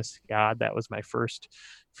honest to God, that was my first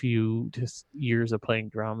few years of playing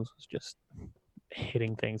drums, was just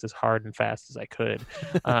hitting things as hard and fast as I could.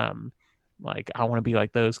 I want to be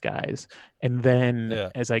like those guys. And then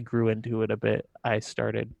as I grew into it a bit, I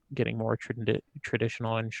started getting more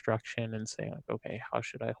traditional instruction and saying okay, how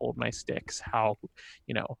should I hold my sticks? How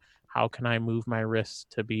can I move my wrists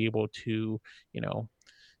to be able to,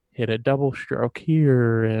 hit a double stroke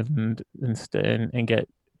here and get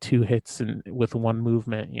two hits with one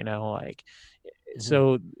movement,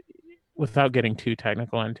 so without getting too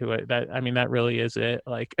technical into it, that really is it.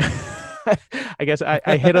 I guess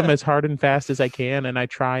I hit them as hard and fast as I can, and I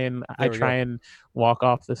try and walk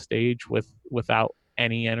off the stage without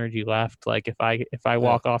any energy left. If I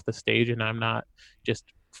walk off the stage and I'm not just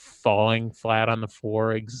falling flat on the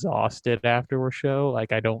floor exhausted after a show,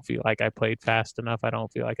 I don't feel like I played fast enough. I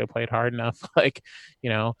don't feel like I played hard enough.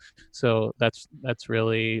 So that's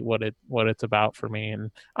really what it's about for me,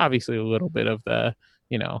 and obviously a little bit of the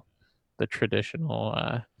the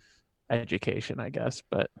traditional education, I guess,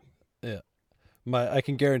 but I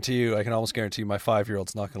can almost guarantee my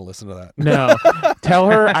 5-year-old's not going to listen to that. No, tell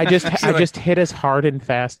her I just hit as hard and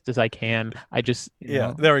fast as I can.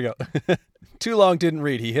 There we go. Too long didn't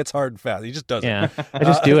read. He hits hard and fast. He just does it. Yeah, I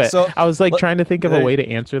just do it. So I was trying to think of a way to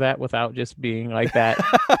answer that without just being like that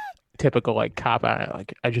typical like cop out,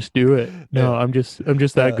 like I just do it. No, I'm just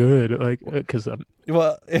that good, like because I'm.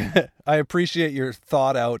 Well, I appreciate your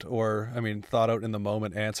thought out in the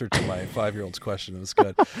moment answer to my 5-year-old's question. It was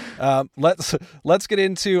good. Let's get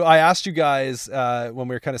into. I asked you guys when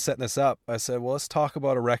we were kind of setting this up. I said, well, let's talk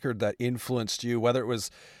about a record that influenced you, whether it was,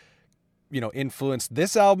 influenced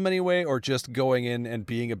this album anyway, or just going in and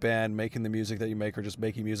being a band, making the music that you make, or just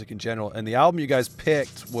making music in general. And the album you guys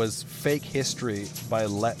picked was Fake History by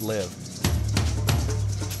Let Live.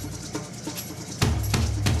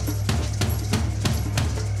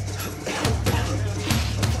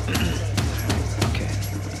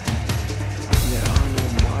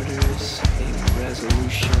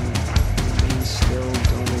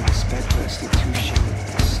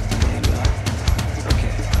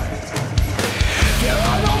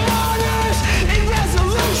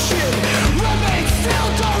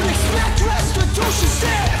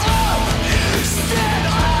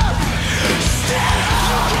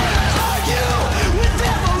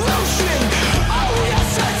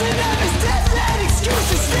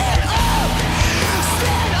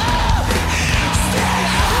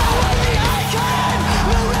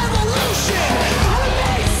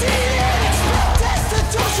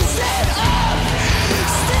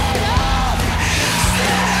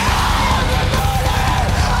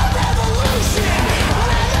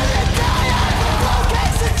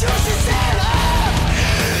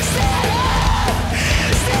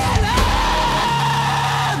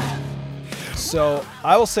 So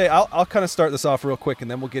I will say, I'll kind of start this off real quick, and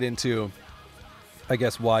then we'll get into, I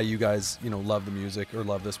guess, why you guys, love the music or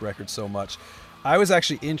love this record so much. I was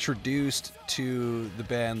actually introduced to the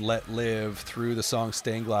band Let Live through the song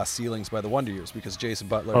Stained Glass Ceilings by the Wonder Years, because Jason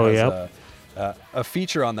Butler has a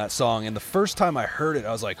feature on that song. And the first time I heard it,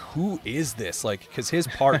 I was like, who is this? Like, because his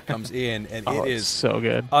part comes in and it is so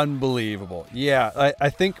good. Unbelievable. Yeah. I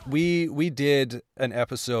think we did an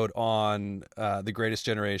episode on The Greatest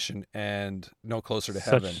Generation and No Closer to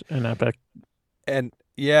Heaven. Such an epic. And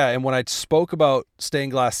yeah. And when I spoke about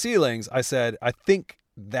Stained Glass Ceilings, I said, I think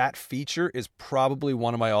that feature is probably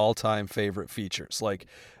one of my all-time favorite features, like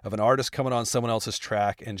of an artist coming on someone else's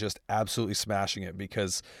track and just absolutely smashing it,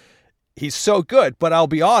 because he's so good. But I'll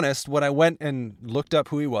be honest, when I went and looked up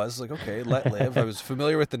who he was, like, okay, Let Live, I was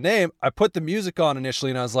familiar with the name. I put the music on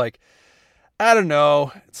initially and I was like, I don't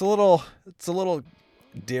know, it's a little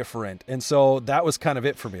different. And so that was kind of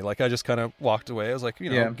it for me. Like, I just kind of walked away. I was like,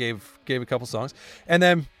 gave a couple songs, and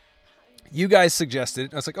then you guys suggested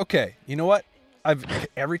it. I was like, okay, you know what?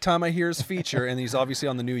 Every time I hear his feature, and he's obviously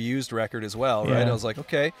on the new Used record as well, right? I was like,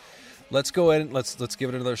 okay, let's go in, let's give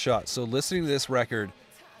it another shot. So listening to this record,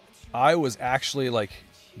 I was actually like,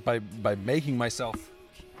 by making myself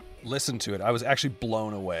listen to it, I was actually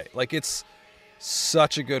blown away. Like, it's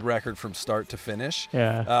such a good record from start to finish.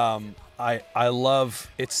 Yeah. I love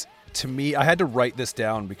it's. To me, I had to write this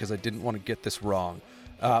down because I didn't want to get this wrong.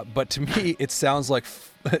 But to me, it sounds like,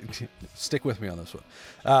 stick with me on this one,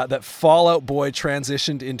 that Fall Out Boy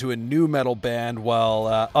transitioned into a new metal band,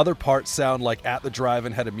 while other parts sound like At the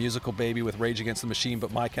Drive-In had a musical baby with Rage Against the Machine,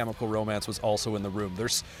 but My Chemical Romance was also in the room.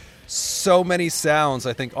 There's so many sounds,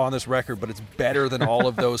 I think, on this record, but it's better than all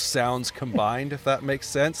of those sounds combined, if that makes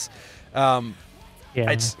sense. Yeah.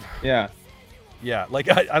 Like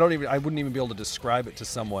I wouldn't even be able to describe it to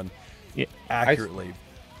someone accurately.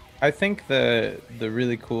 I think the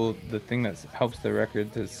really cool, the thing that helps the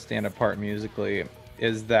record to stand apart musically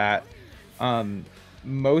is that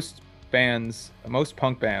most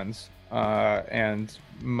punk bands and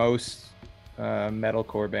most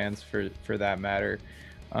metalcore bands for that matter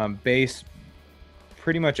base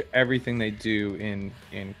pretty much everything they do in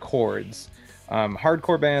chords.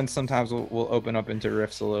 Hardcore bands sometimes will open up into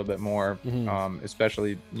riffs a little bit more,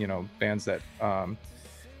 especially bands that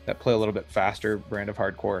play a little bit faster brand of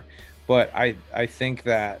hardcore. But I think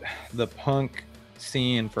that the punk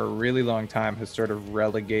scene for a really long time has sort of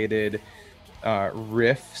relegated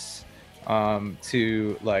riffs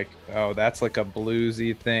to like, oh, that's like a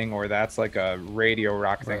bluesy thing, or that's like a radio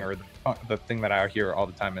rock thing, or the thing that I hear all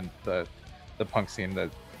the time in the punk scene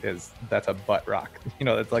that's a butt rock.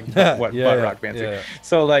 It's like what butt rock bands do.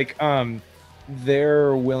 So like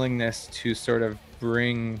their willingness to sort of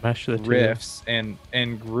bring riffs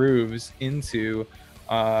and grooves into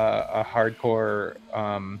a hardcore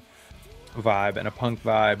vibe and a punk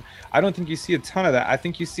vibe. I don't think you see a ton of that. I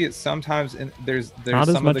think you see it sometimes, and there's not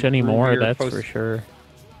some as much of the anymore. That's for sure.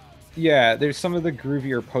 Yeah, there's some of the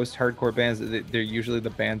groovier post-hardcore bands. They're usually the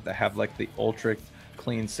bands that have like the ultra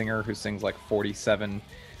clean singer who sings like 47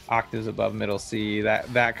 Octaves Above Middle C,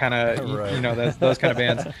 that kind of Right. you know, those kind of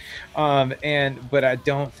bands. But I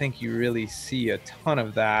don't think you really see a ton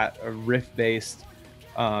of that riff based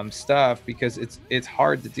stuff, because it's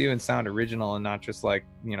hard to do and sound original and not just like,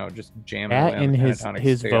 you know, just jamming That away on and the his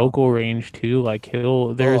pentatonic scale. vocal range too. Like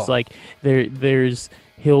there's Oh. like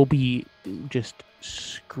he'll be just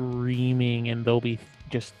screaming, and there'll be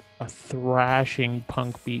just a thrashing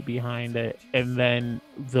punk beat behind it, and then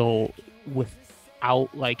they'll,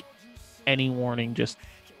 without like any warning, just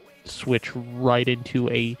switch right into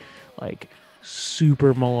a like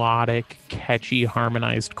super melodic, catchy,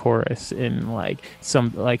 harmonized chorus in like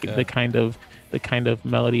some like Yeah. the kind of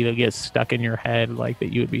melody that gets stuck in your head, like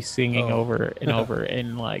that you would be singing Oh. over and over.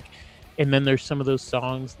 And then there's some of those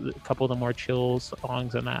songs, a couple of the more chill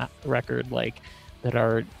songs on that record, like that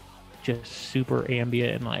are just super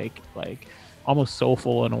ambient and like almost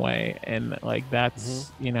soulful in a way. And like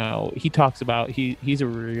that's you know, he talks about he's a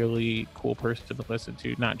really cool person to listen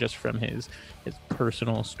to, not just from his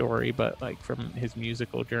personal story, but like from his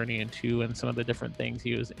musical journey and some of the different things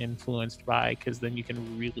he was influenced by, because then you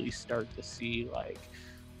can really start to see like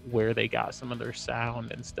where they got some of their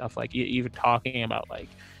sound and stuff, like even talking about like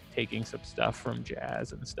taking some stuff from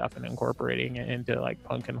jazz and stuff and incorporating it into like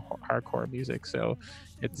punk and hardcore music. So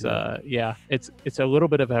it's it's a little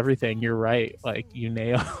bit of everything. You're right, like you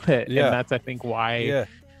nailed it. Yeah. And that's, I think, why Yeah.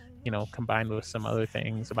 you know, combined with some other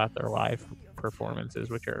things about their live performances,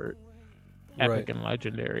 which are epic Right. and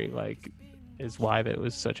legendary, like is why that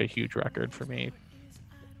was such a huge record for me.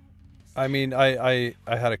 I mean, I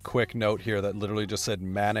had a quick note here that literally just said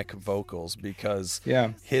manic vocals, because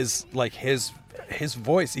Yeah. his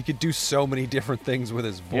voice, he could do so many different things with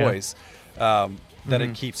his voice, that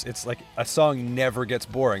it keeps, it's like a song never gets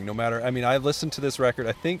boring, no matter. I mean, I listened to this record,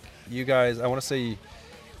 I think you guys, I want to say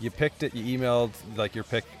you picked it, you emailed like your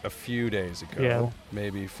pick a few days ago, Yeah.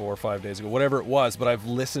 maybe 4 or 5 days ago, whatever it was, but I've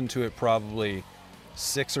listened to it probably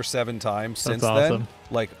 6 or 7 times since That's then, awesome.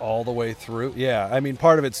 like all the way through. Yeah, I mean,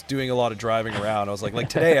 part of it's doing a lot of driving around. I was like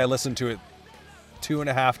today I listened to it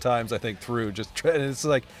 2.5 times, I think, through, and it's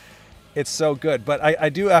like, it's so good. But I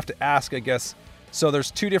do have to ask, I guess, so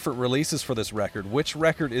there's 2 different releases for this record. Which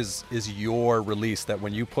record is your release that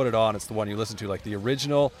when you put it on, it's the one you listen to, like the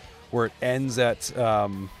original where it ends at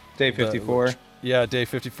Day 54. Yeah, day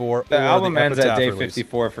 54. The or album ends at Epitaph day release?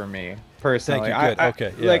 54 for me personally. Thank you, good.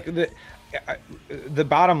 Okay, yeah. Like the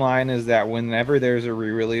bottom line is that whenever there's a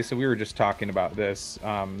re-release, so we were just talking about this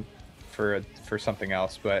for something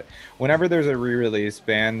else, but whenever there's a re-release,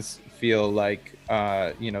 bands feel like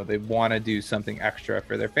you know, they want to do something extra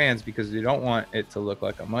for their fans because they don't want it to look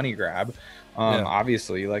like a money grab.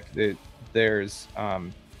 Obviously, like there's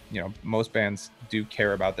you know, most bands do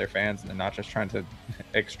care about their fans and they're not just trying to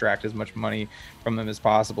extract as much money from them as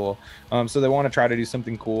possible. So they want to try to do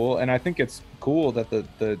something cool. And I think it's cool that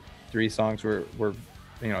the 3 songs were,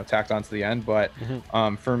 you know, tacked onto the end. But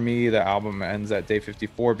for me, the album ends at day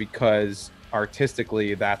 54 because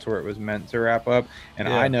artistically that's where it was meant to wrap up. And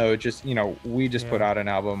I know, just, you know, we just put out an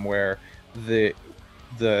album where the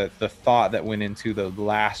thought that went into the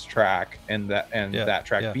last track and that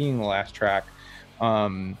track being the last track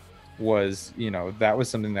was, you know, that was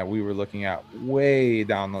something that we were looking at way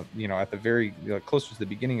down the, you know, at the very, you know, closer to the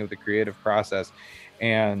beginning of the creative process.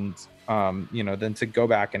 And you know, then to go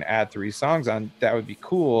back and add 3 songs on, that would be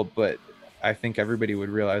cool, but I think everybody would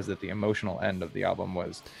realize that the emotional end of the album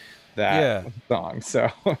was that song. So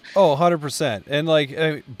 100%. And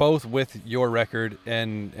like both with your record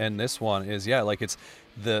and this one is, like, it's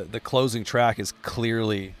the closing track is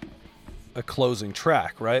clearly a closing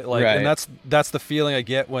track, right? Like, and that's the feeling I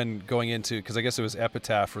get when going into, because I guess it was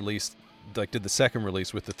Epitaph released, like, did the second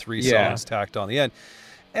release with the 3 songs tacked on the end.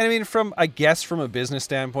 And I mean, from a business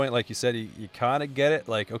standpoint, like you said, you kind of get it.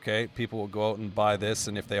 Like, okay, people will go out and buy this,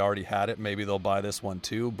 and if they already had it, maybe they'll buy this one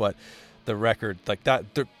too. But the record, like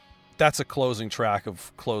that's a closing track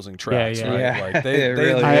of closing tracks, right? Yeah. Like they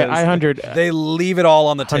I leave it all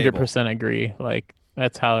on the table. 100% agree. Like,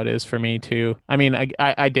 that's how it is for me too. I mean,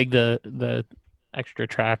 I dig the extra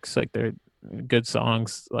tracks, like they're good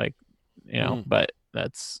songs, like, you know, but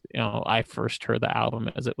that's, you know, I first heard the album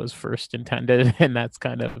as it was first intended, and that's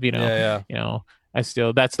kind of, you know, you know, that's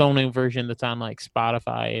the only version that's on like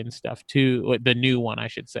Spotify and stuff too. The new one, I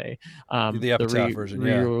should say, the Epitaph version,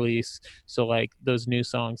 re-release. So like those new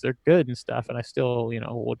songs, they're good and stuff, and I still, you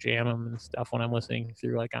know, will jam them and stuff when I'm listening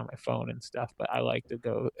through like on my phone and stuff. But I like to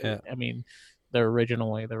go. I mean, the original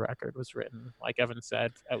way the record was written, like Evan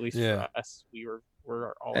said, at least for us,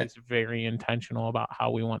 we're always very intentional about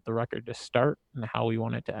how we want the record to start and how we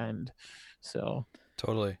want it to end. So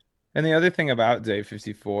totally. And the other thing about Day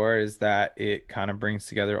 54 is that it kind of brings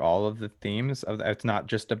together all of the themes of it's not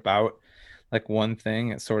just about like one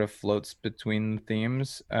thing. It sort of floats between the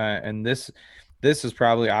themes. And this is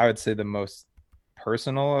probably, I would say, the most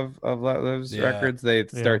personal of Let Live's records. They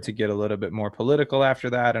start to get a little bit more political after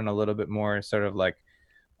that, and a little bit more sort of like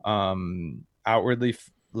outwardly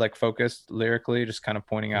like focused lyrically, just kind of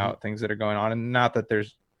pointing out things that are going on. And not that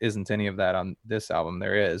there's isn't any of that on this album,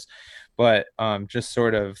 there is, but just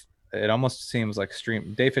sort of, it almost seems like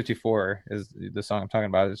Day 54 is the song I'm talking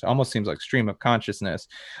about. It almost seems like stream of consciousness,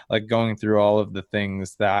 like going through all of the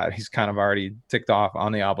things that he's kind of already ticked off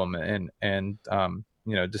on the album, and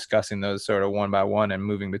you know, discussing those sort of one by one and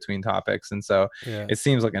moving between topics. And so it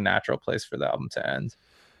seems like a natural place for the album to end.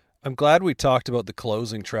 I'm glad we talked about the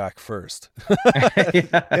closing track first.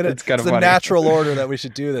 It's kind of the funny. Natural order that we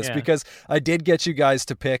should do this, because I did get you guys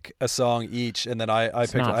to pick a song each, and then I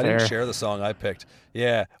picked. I didn't share the song I picked.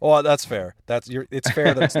 Yeah. Oh, that's fair. It's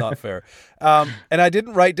fair that it's not fair. And I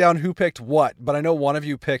didn't write down who picked what, but I know one of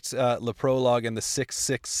you picked Le Prologue and the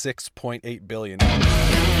 666.8 billion.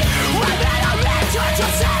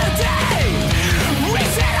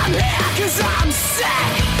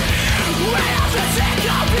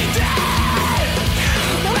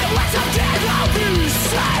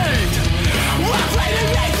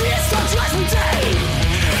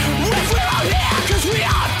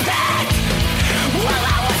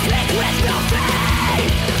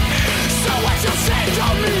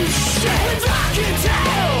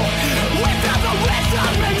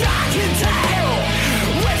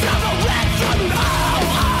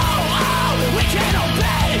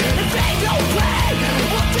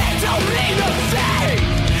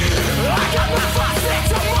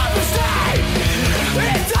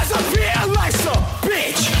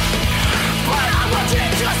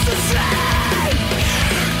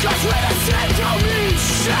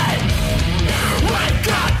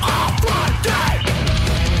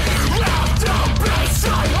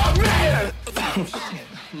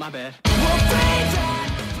 My bad.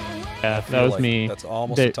 Yeah, that was me. That's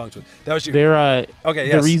almost a tongue twister. That was you. Okay,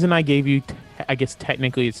 yes. The reason I gave you, I guess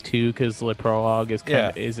technically it's two, because Le Prologue is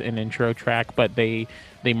is an intro track, but they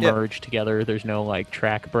merge together. There's no like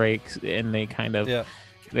track breaks, and they kind of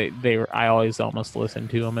I always almost listen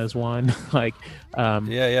to them as one. Like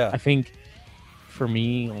I think for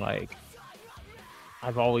me, like,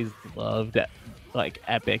 I've always loved like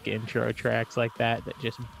epic intro tracks like that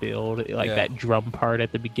just build like that drum part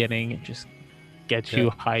at the beginning. It just gets you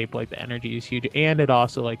hype. Like, the energy is huge, and it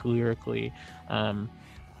also, like, lyrically,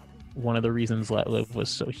 one of the reasons Let Live was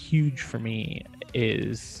so huge for me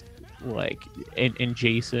is like, and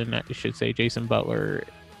Jason, I should say, Jason Butler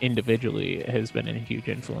individually has been a huge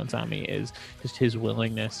influence on me, is just his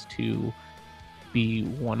willingness to be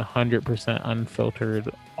 100% unfiltered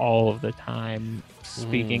all of the time,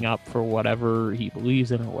 speaking up for whatever he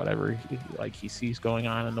believes in or whatever he sees going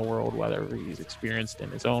on in the world, whether he's experienced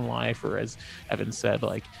in his own life, or, as Evan said,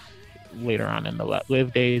 like later on in the Let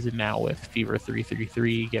Live days, and now with Fever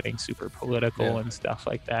 333 getting super political and stuff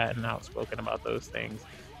like that, and outspoken about those things.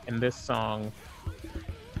 And this song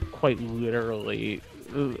quite literally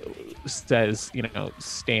says, you know,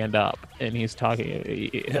 stand up, and he's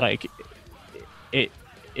talking like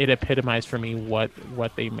it epitomized for me what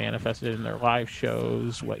they manifested in their live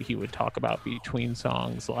shows, what he would talk about between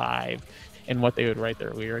songs live, and what they would write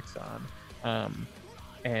their lyrics on.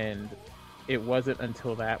 And it wasn't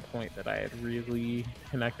until that point that I had really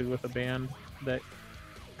connected with a band that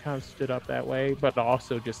kind of stood up that way, but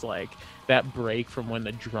also just like that break from when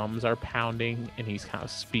the drums are pounding and he's kind of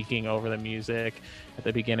speaking over the music at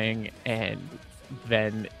the beginning, and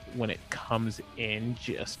then when it comes in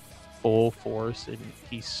just full force and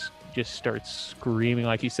he just starts screaming,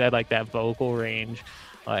 like you said, like that vocal range,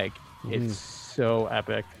 like it's so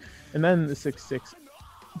epic. And then the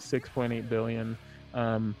 6.8 billion,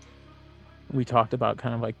 we talked about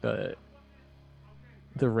kind of like the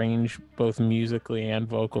range both musically and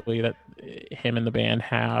vocally that him and the band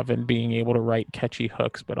have, and being able to write catchy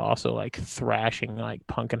hooks, but also like thrashing like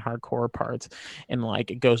punk and hardcore parts, and like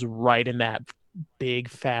it goes right in that big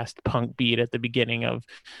fast punk beat at the beginning of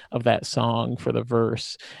that song for the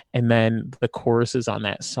verse, and then the choruses on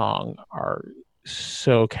that song are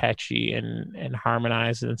so catchy and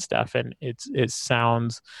harmonized and stuff, and it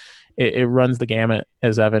sounds, it runs the gamut,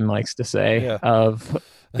 as Evan likes to say, of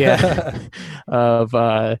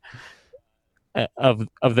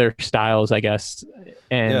their styles, I guess.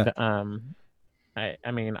 And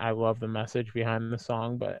I mean, I love the message behind the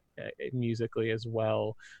song, but musically as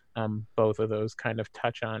well, both of those kind of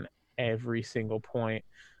touch on every single point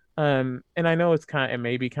And I know it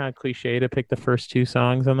may be kind of cliche to pick the first two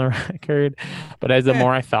songs on the record, but as the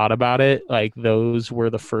more I thought about it, like those were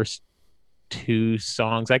the first two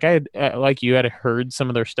songs. Like I had, like you had heard some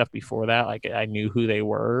of their stuff before that. Like I knew who they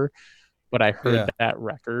were, but I heard that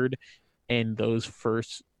record, and those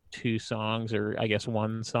first two songs, or I guess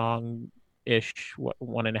one song ish,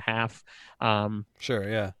 one and a half. Sure,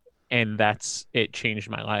 yeah. And it changed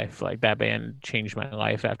my life. Like that band changed my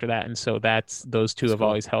life after that. And so those two have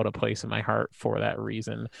always held a place in my heart for that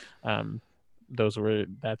reason. That's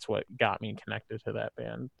what got me connected to that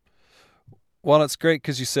band. Well, it's great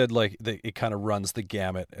because you said like it kind of runs the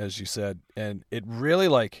gamut, as you said, and it really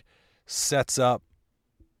like sets up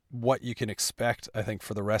what you can expect, I think,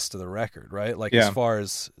 for the rest of the record, right? Like as far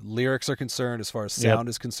as lyrics are concerned, as far as sound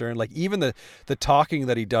is concerned, like even the talking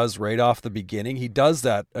that he does right off the beginning, he does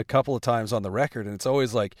that a couple of times on the record, and it's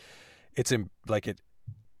always like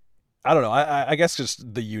I don't know. I guess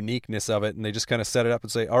just the uniqueness of it, and they just kind of set it up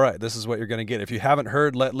and say, all right, this is what you're going to get. If you haven't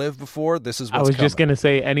heard Let Live before, this is what's coming. Just going to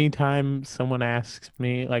say, anytime someone asks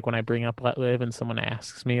me, like when I bring up Let Live and someone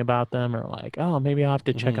asks me about them, or like, oh, maybe I'll have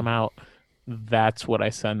to check them out, that's what I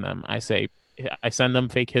send them. I send them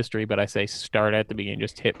Fake History, but I say start at the beginning,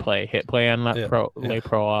 just hit play on Lay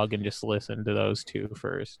Prologue, and just listen to those two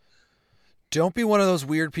first. Don't be one of those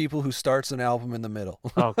weird people who starts an album in the middle.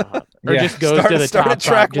 Oh god! Or just goes to the top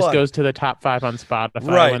 5. Just goes to the top 5 on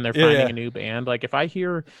Spotify when they're finding a new band. Like if I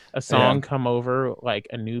hear a song come over, like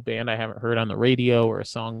a new band I haven't heard on the radio, or a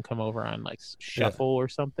song come over on like shuffle or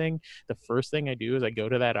something, the first thing I do is I go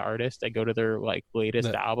to that artist, I go to their like latest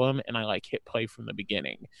album, and I like hit play from the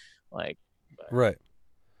beginning. Like right.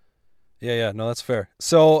 Yeah. No, that's fair.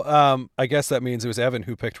 So I guess that means it was Evan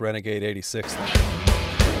who picked Renegade 86 then.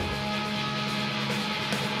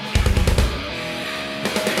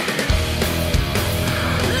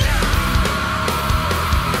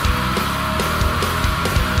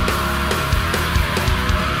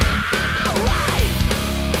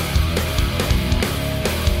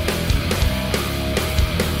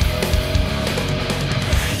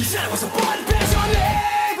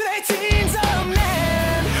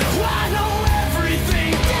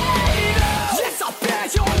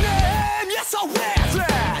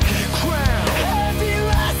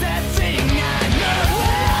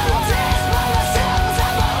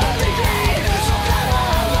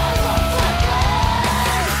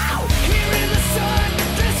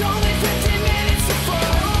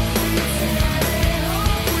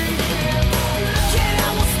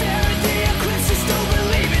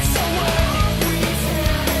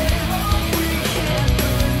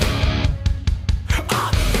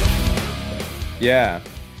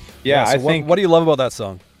 Yeah. So I think. What do you love about that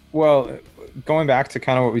song? Well, going back to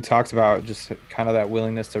kind of what we talked about, just kind of that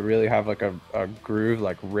willingness to really have like a groove,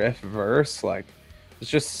 like riff verse, like it's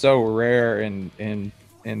just so rare in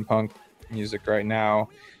punk music right now.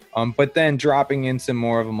 But then dropping into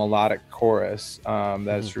more of a melodic chorus,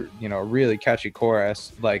 that's really catchy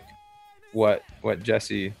chorus, like what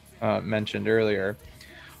Jesse mentioned earlier.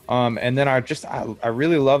 And then I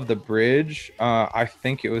really love the bridge. I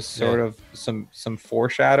think it was sort of some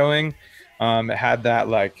foreshadowing. It had that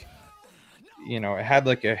it had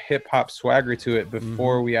like a hip hop swagger to it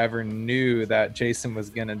before we ever knew that Jason was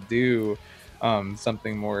gonna do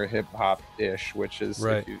something more hip hop ish, which is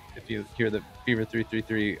if you hear the Fever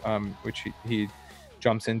 333, which he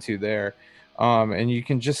jumps into there, and you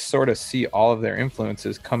can just sort of see all of their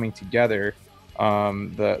influences coming together.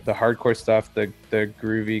 The hardcore stuff, the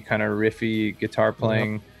groovy kind of riffy guitar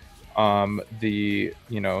playing, the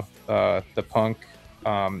punk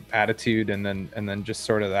attitude, and then just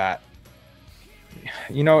sort of that,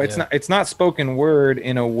 it's not spoken word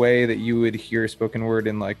in a way that you would hear spoken word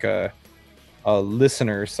in like a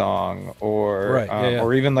listener song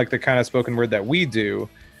or even like the kind of spoken word that we do.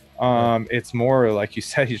 It's more like you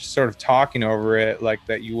said, he's just sort of talking over it, like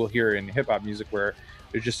that you will hear in hip hop music, where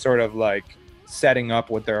they're just sort of like setting up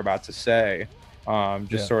what they're about to say,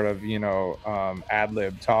 sort of ad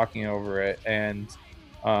lib talking over it, and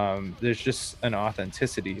there's just an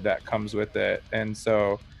authenticity that comes with it. And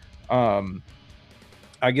so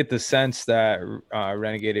I get the sense that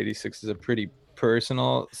Renegade 86 is a pretty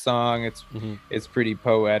personal song. It's pretty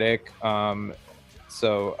poetic,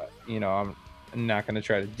 so I'm not going to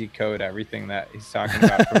try to decode everything that he's talking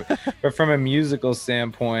about, but from a musical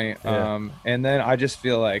standpoint, and then I just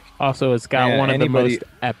feel like also it's got one of the most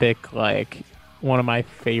epic, like one of my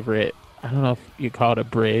favorite, I don't know if you call it a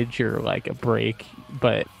bridge or like a break,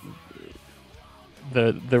 but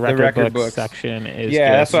the record book section is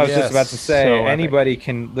that's what I was just about to say. So anybody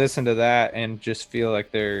can listen to that and just feel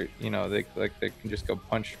like they're they can just go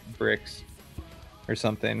punch bricks. or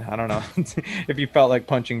something. I don't know. If you felt like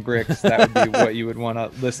punching bricks, that would be what you would want to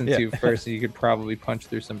listen to first. You could probably punch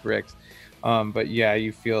through some bricks. But yeah,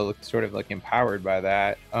 you feel sort of like empowered by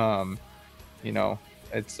that. You know,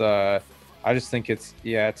 it's I just think it's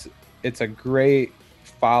a great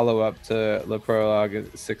follow up to Le Prologue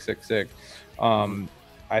 666.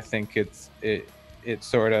 I think it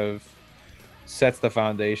sort of sets the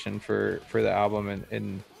foundation for the album,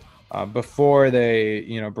 and before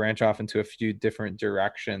they branch off into a few different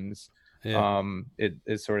directions.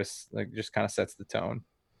 It sort of like just kind of sets the tone.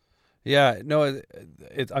 Yeah, no,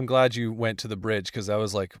 I'm glad you went to the bridge, because that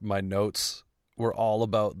was like my notes were all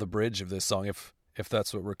about the bridge of this song, if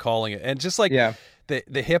that's what we're calling it. And just like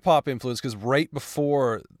the hip hop influence, because right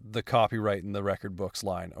before the copyright in the record books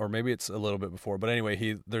line, or maybe it's a little bit before, but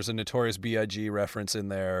anyway, there's a Notorious B.I.G. reference in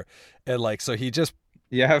there, and like, so he just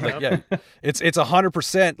it's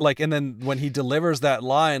 100% like, and then when he delivers that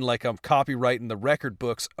line, like, I'm copyrighting the record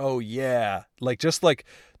books, oh yeah, like just like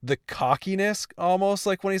the cockiness, almost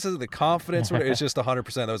like when he says it, the confidence, it's just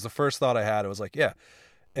 100%. That was the first thought I had. It was like, yeah.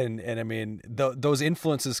 And I mean, those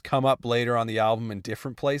influences come up later on the album in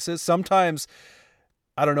different places. Sometimes,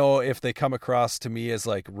 I don't know if they come across to me as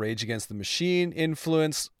like Rage Against the Machine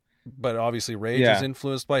influence, but obviously Rage is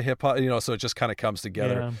influenced by hip hop, so it just kind of comes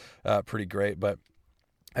together pretty great. But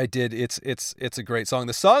it's a great song.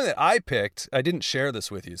 The song that I picked, I didn't share this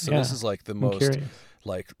with you, so this is like the most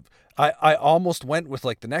like, I almost went with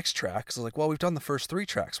like the next track, because I was like, well, we've done the first 3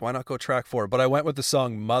 tracks, why not go track 4? But I went with the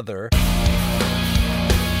song Mother.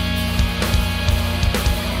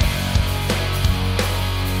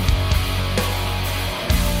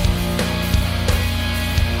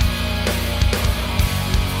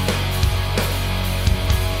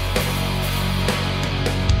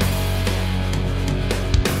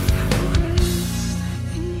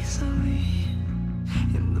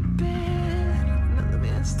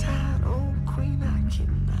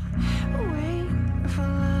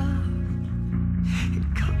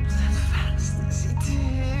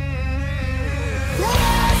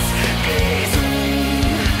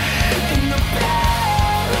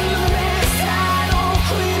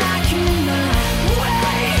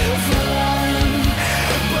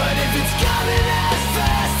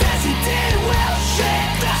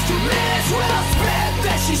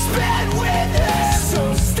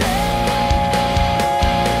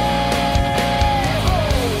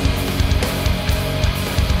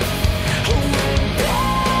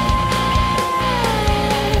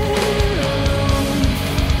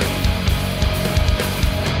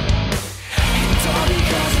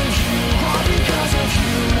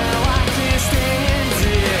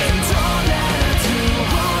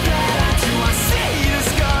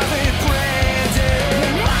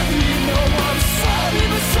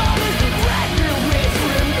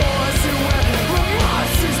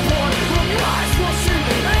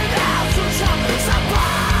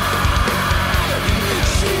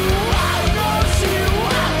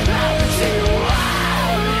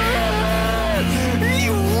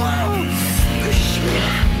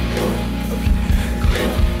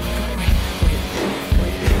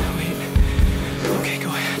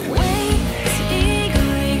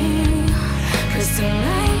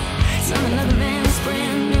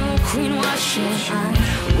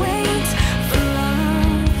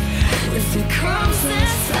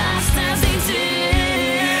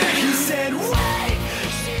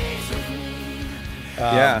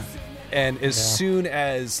 And as soon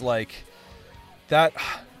as like that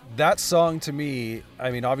song, to me,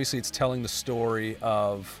 I mean, obviously it's telling the story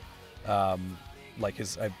of like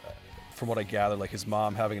from what I gathered, like his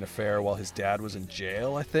mom having an affair while his dad was in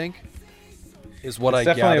jail, I think, is what I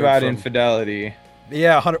gathered. It's definitely about infidelity.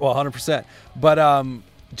 Yeah, 100%. But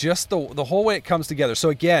just the whole way it comes together. So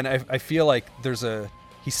again, I feel like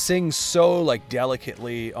he sings so like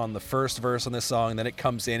delicately on the first verse on this song, and then it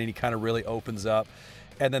comes in and he kind of really opens up.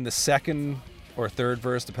 And then the second or third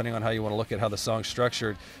verse, depending on how you want to look at how the song's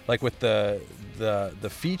structured, like with the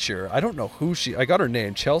feature, I don't know who I got her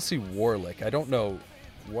name, Chelsea Warlick. I don't know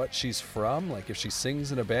what she's from, like if she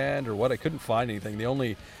sings in a band or what. I couldn't find anything. The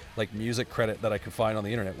only like music credit that I could find on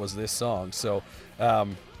the internet was this song. So I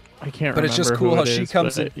can't remember. But it's just cool how she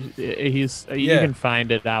comes in. You can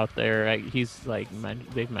find it out there. He's like,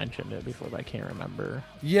 they've mentioned it before, but I can't remember.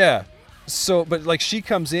 Yeah. So, but like she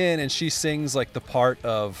comes in and she sings like the part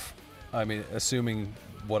of, I mean, assuming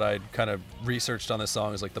what I'd kind of researched on this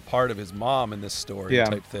song is like the part of his mom in this story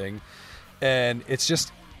type thing. And it's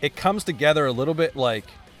just, it comes together a little bit like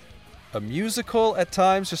a musical at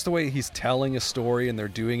times, just the way he's telling a story, and they're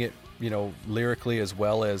doing it, lyrically as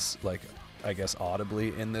well as like, I guess,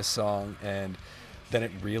 audibly in this song. And then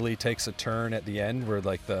it really takes a turn at the end where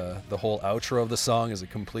like the whole outro of the song is a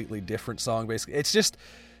completely different song. Basically, it's just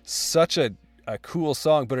such a cool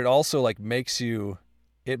song, but it also like makes you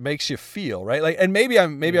feel right. Like, and maybe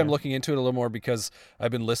I'm looking into it a little more because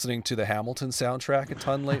I've been listening to the Hamilton soundtrack a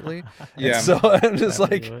ton lately. Yeah. And so I'm just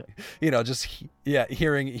like,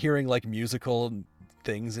 hearing like musical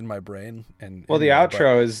things in my brain. And the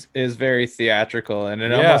outro is very theatrical, and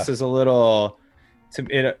it almost is a little.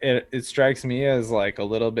 It strikes me as like a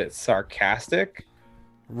little bit sarcastic,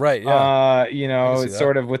 right? Yeah, it's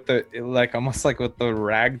sort of with the like almost like with the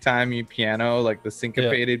ragtime piano, like the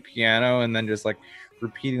syncopated piano, and then just like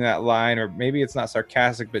repeating that line, or maybe it's not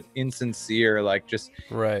sarcastic but insincere, like just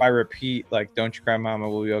if I repeat like "Don't you cry, mama,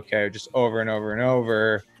 we'll be okay" just over and over and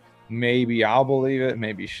over, maybe I'll believe it,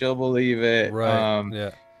 maybe she'll believe it,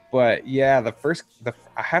 right? But yeah,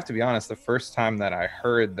 I have to be honest, the first time that I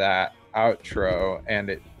heard that outro and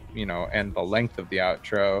it and the length of the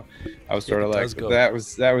outro, I was sort of like it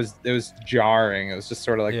was jarring. It was just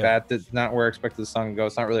sort of like that did not where I expected the song to go.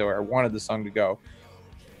 It's not really where I wanted the song to go.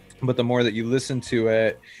 But the more that you listen to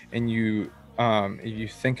it and you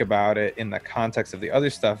think about it in the context of the other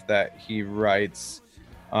stuff that he writes,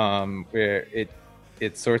 where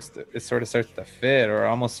it sort of starts to fit, or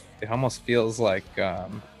it almost feels like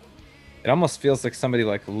somebody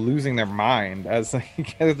like losing their mind as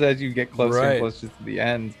you get closer and closer to the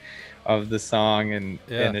end of the song, and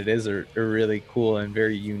it is a really cool and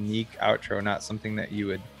very unique outro, not something that you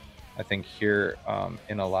would, I think, hear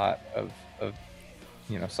in a lot of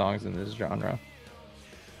songs in this genre.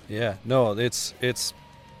 Yeah, no, it's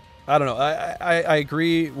I don't know. I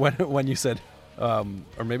agree when you said, or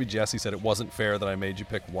maybe Jesse said it wasn't fair that I made you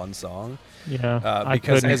pick one song. Yeah,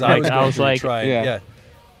 because as I was going through to try,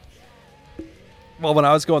 well, when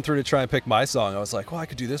I was going through to try and pick my song, I was like, well, I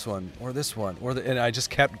could do this one, and I just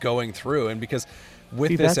kept going through. And because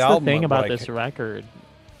with this album, that's the thing about this record,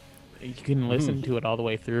 you can listen to it all the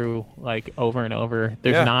way through, like over and over.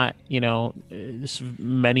 There's not, there's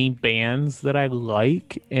many bands that I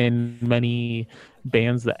like and many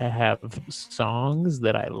bands that have songs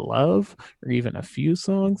that I love, or even a few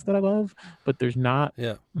songs that I love, but there's not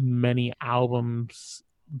many albums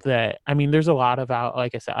that, I mean, there's a lot of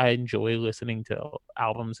like I said, I enjoy listening to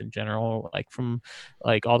albums in general, like from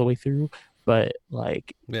like all the way through, but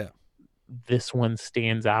like this one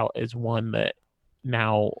stands out as one that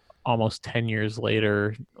now, almost 10 years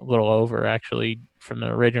later, a little over actually, from the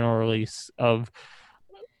original release of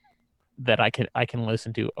that, I can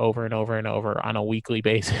listen to over and over and over on a weekly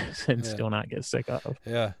basis and still not get sick of.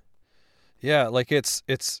 Like it's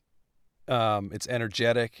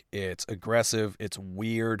energetic, it's aggressive, it's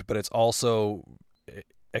weird, but it's also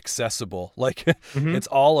accessible. Like it's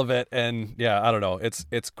all of it, and I don't know,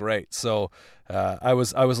 it's great. So I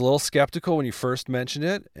was a little skeptical when you first mentioned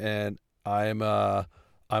it, and I'm a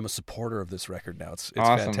supporter of this record now. It's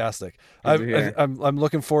awesome. Fantastic. I'm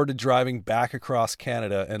looking forward to driving back across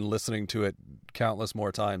Canada and listening to it countless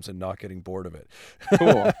more times and not getting bored of it.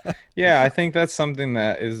 Cool. Yeah, I think that's something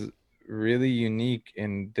that is really unique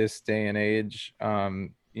in this day and age.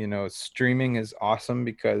 Streaming is awesome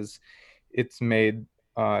because it's made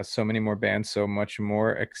so many more bands so much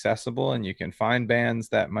more accessible, and you can find bands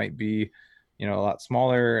that might be a lot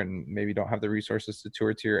smaller and maybe don't have the resources to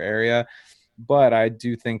tour to your area. But I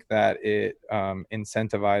do think that it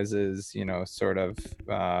incentivizes, sort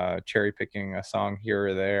of cherry picking a song here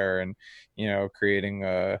or there, and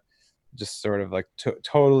creating just sort of like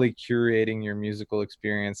totally curating your musical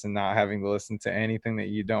experience and not having to listen to anything that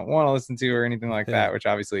you don't want to listen to or anything like that, which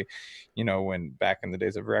obviously, when back in the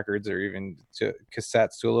days of records, or even to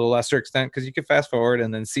cassettes to a little lesser extent, because you could fast forward,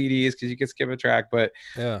 and then CDs because you could skip a track. But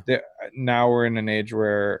now we're in an age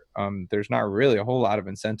where there's not really a whole lot of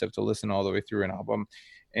incentive to listen all the way through an album.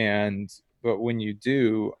 But when you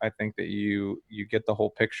do, I think that you get the whole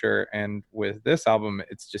picture. And with this album,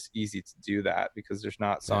 it's just easy to do that because there's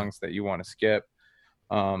not songs that you want to skip.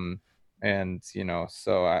 So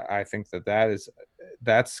I think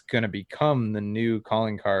that's going to become the new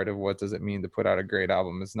calling card of what does it mean to put out a great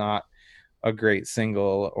album. It's not a great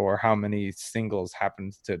single or how many singles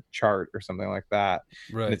happens to chart or something like that.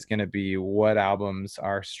 Right. It's going to be what albums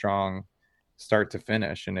are strong start to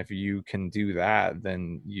finish, and if you can do that,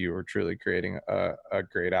 then you are truly creating a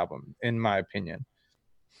great album, in my opinion.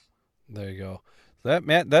 There you go.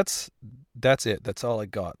 That's it. That's all I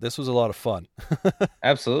got. This was a lot of fun.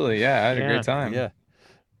 Absolutely. I had a great time. Thank you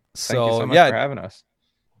so much for having us,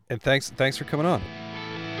 and thanks for coming on.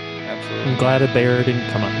 Absolutely. I'm glad a bear didn't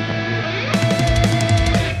come up behind you.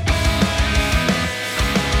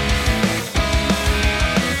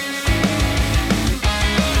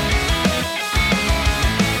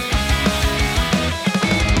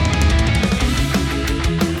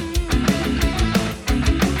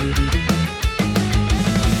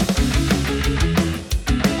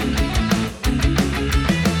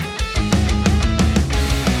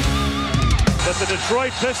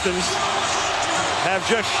 Detroit Pistons have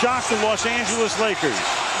just shocked the Los Angeles Lakers.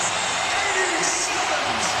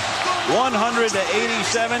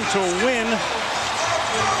 187 to win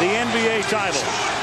the NBA title.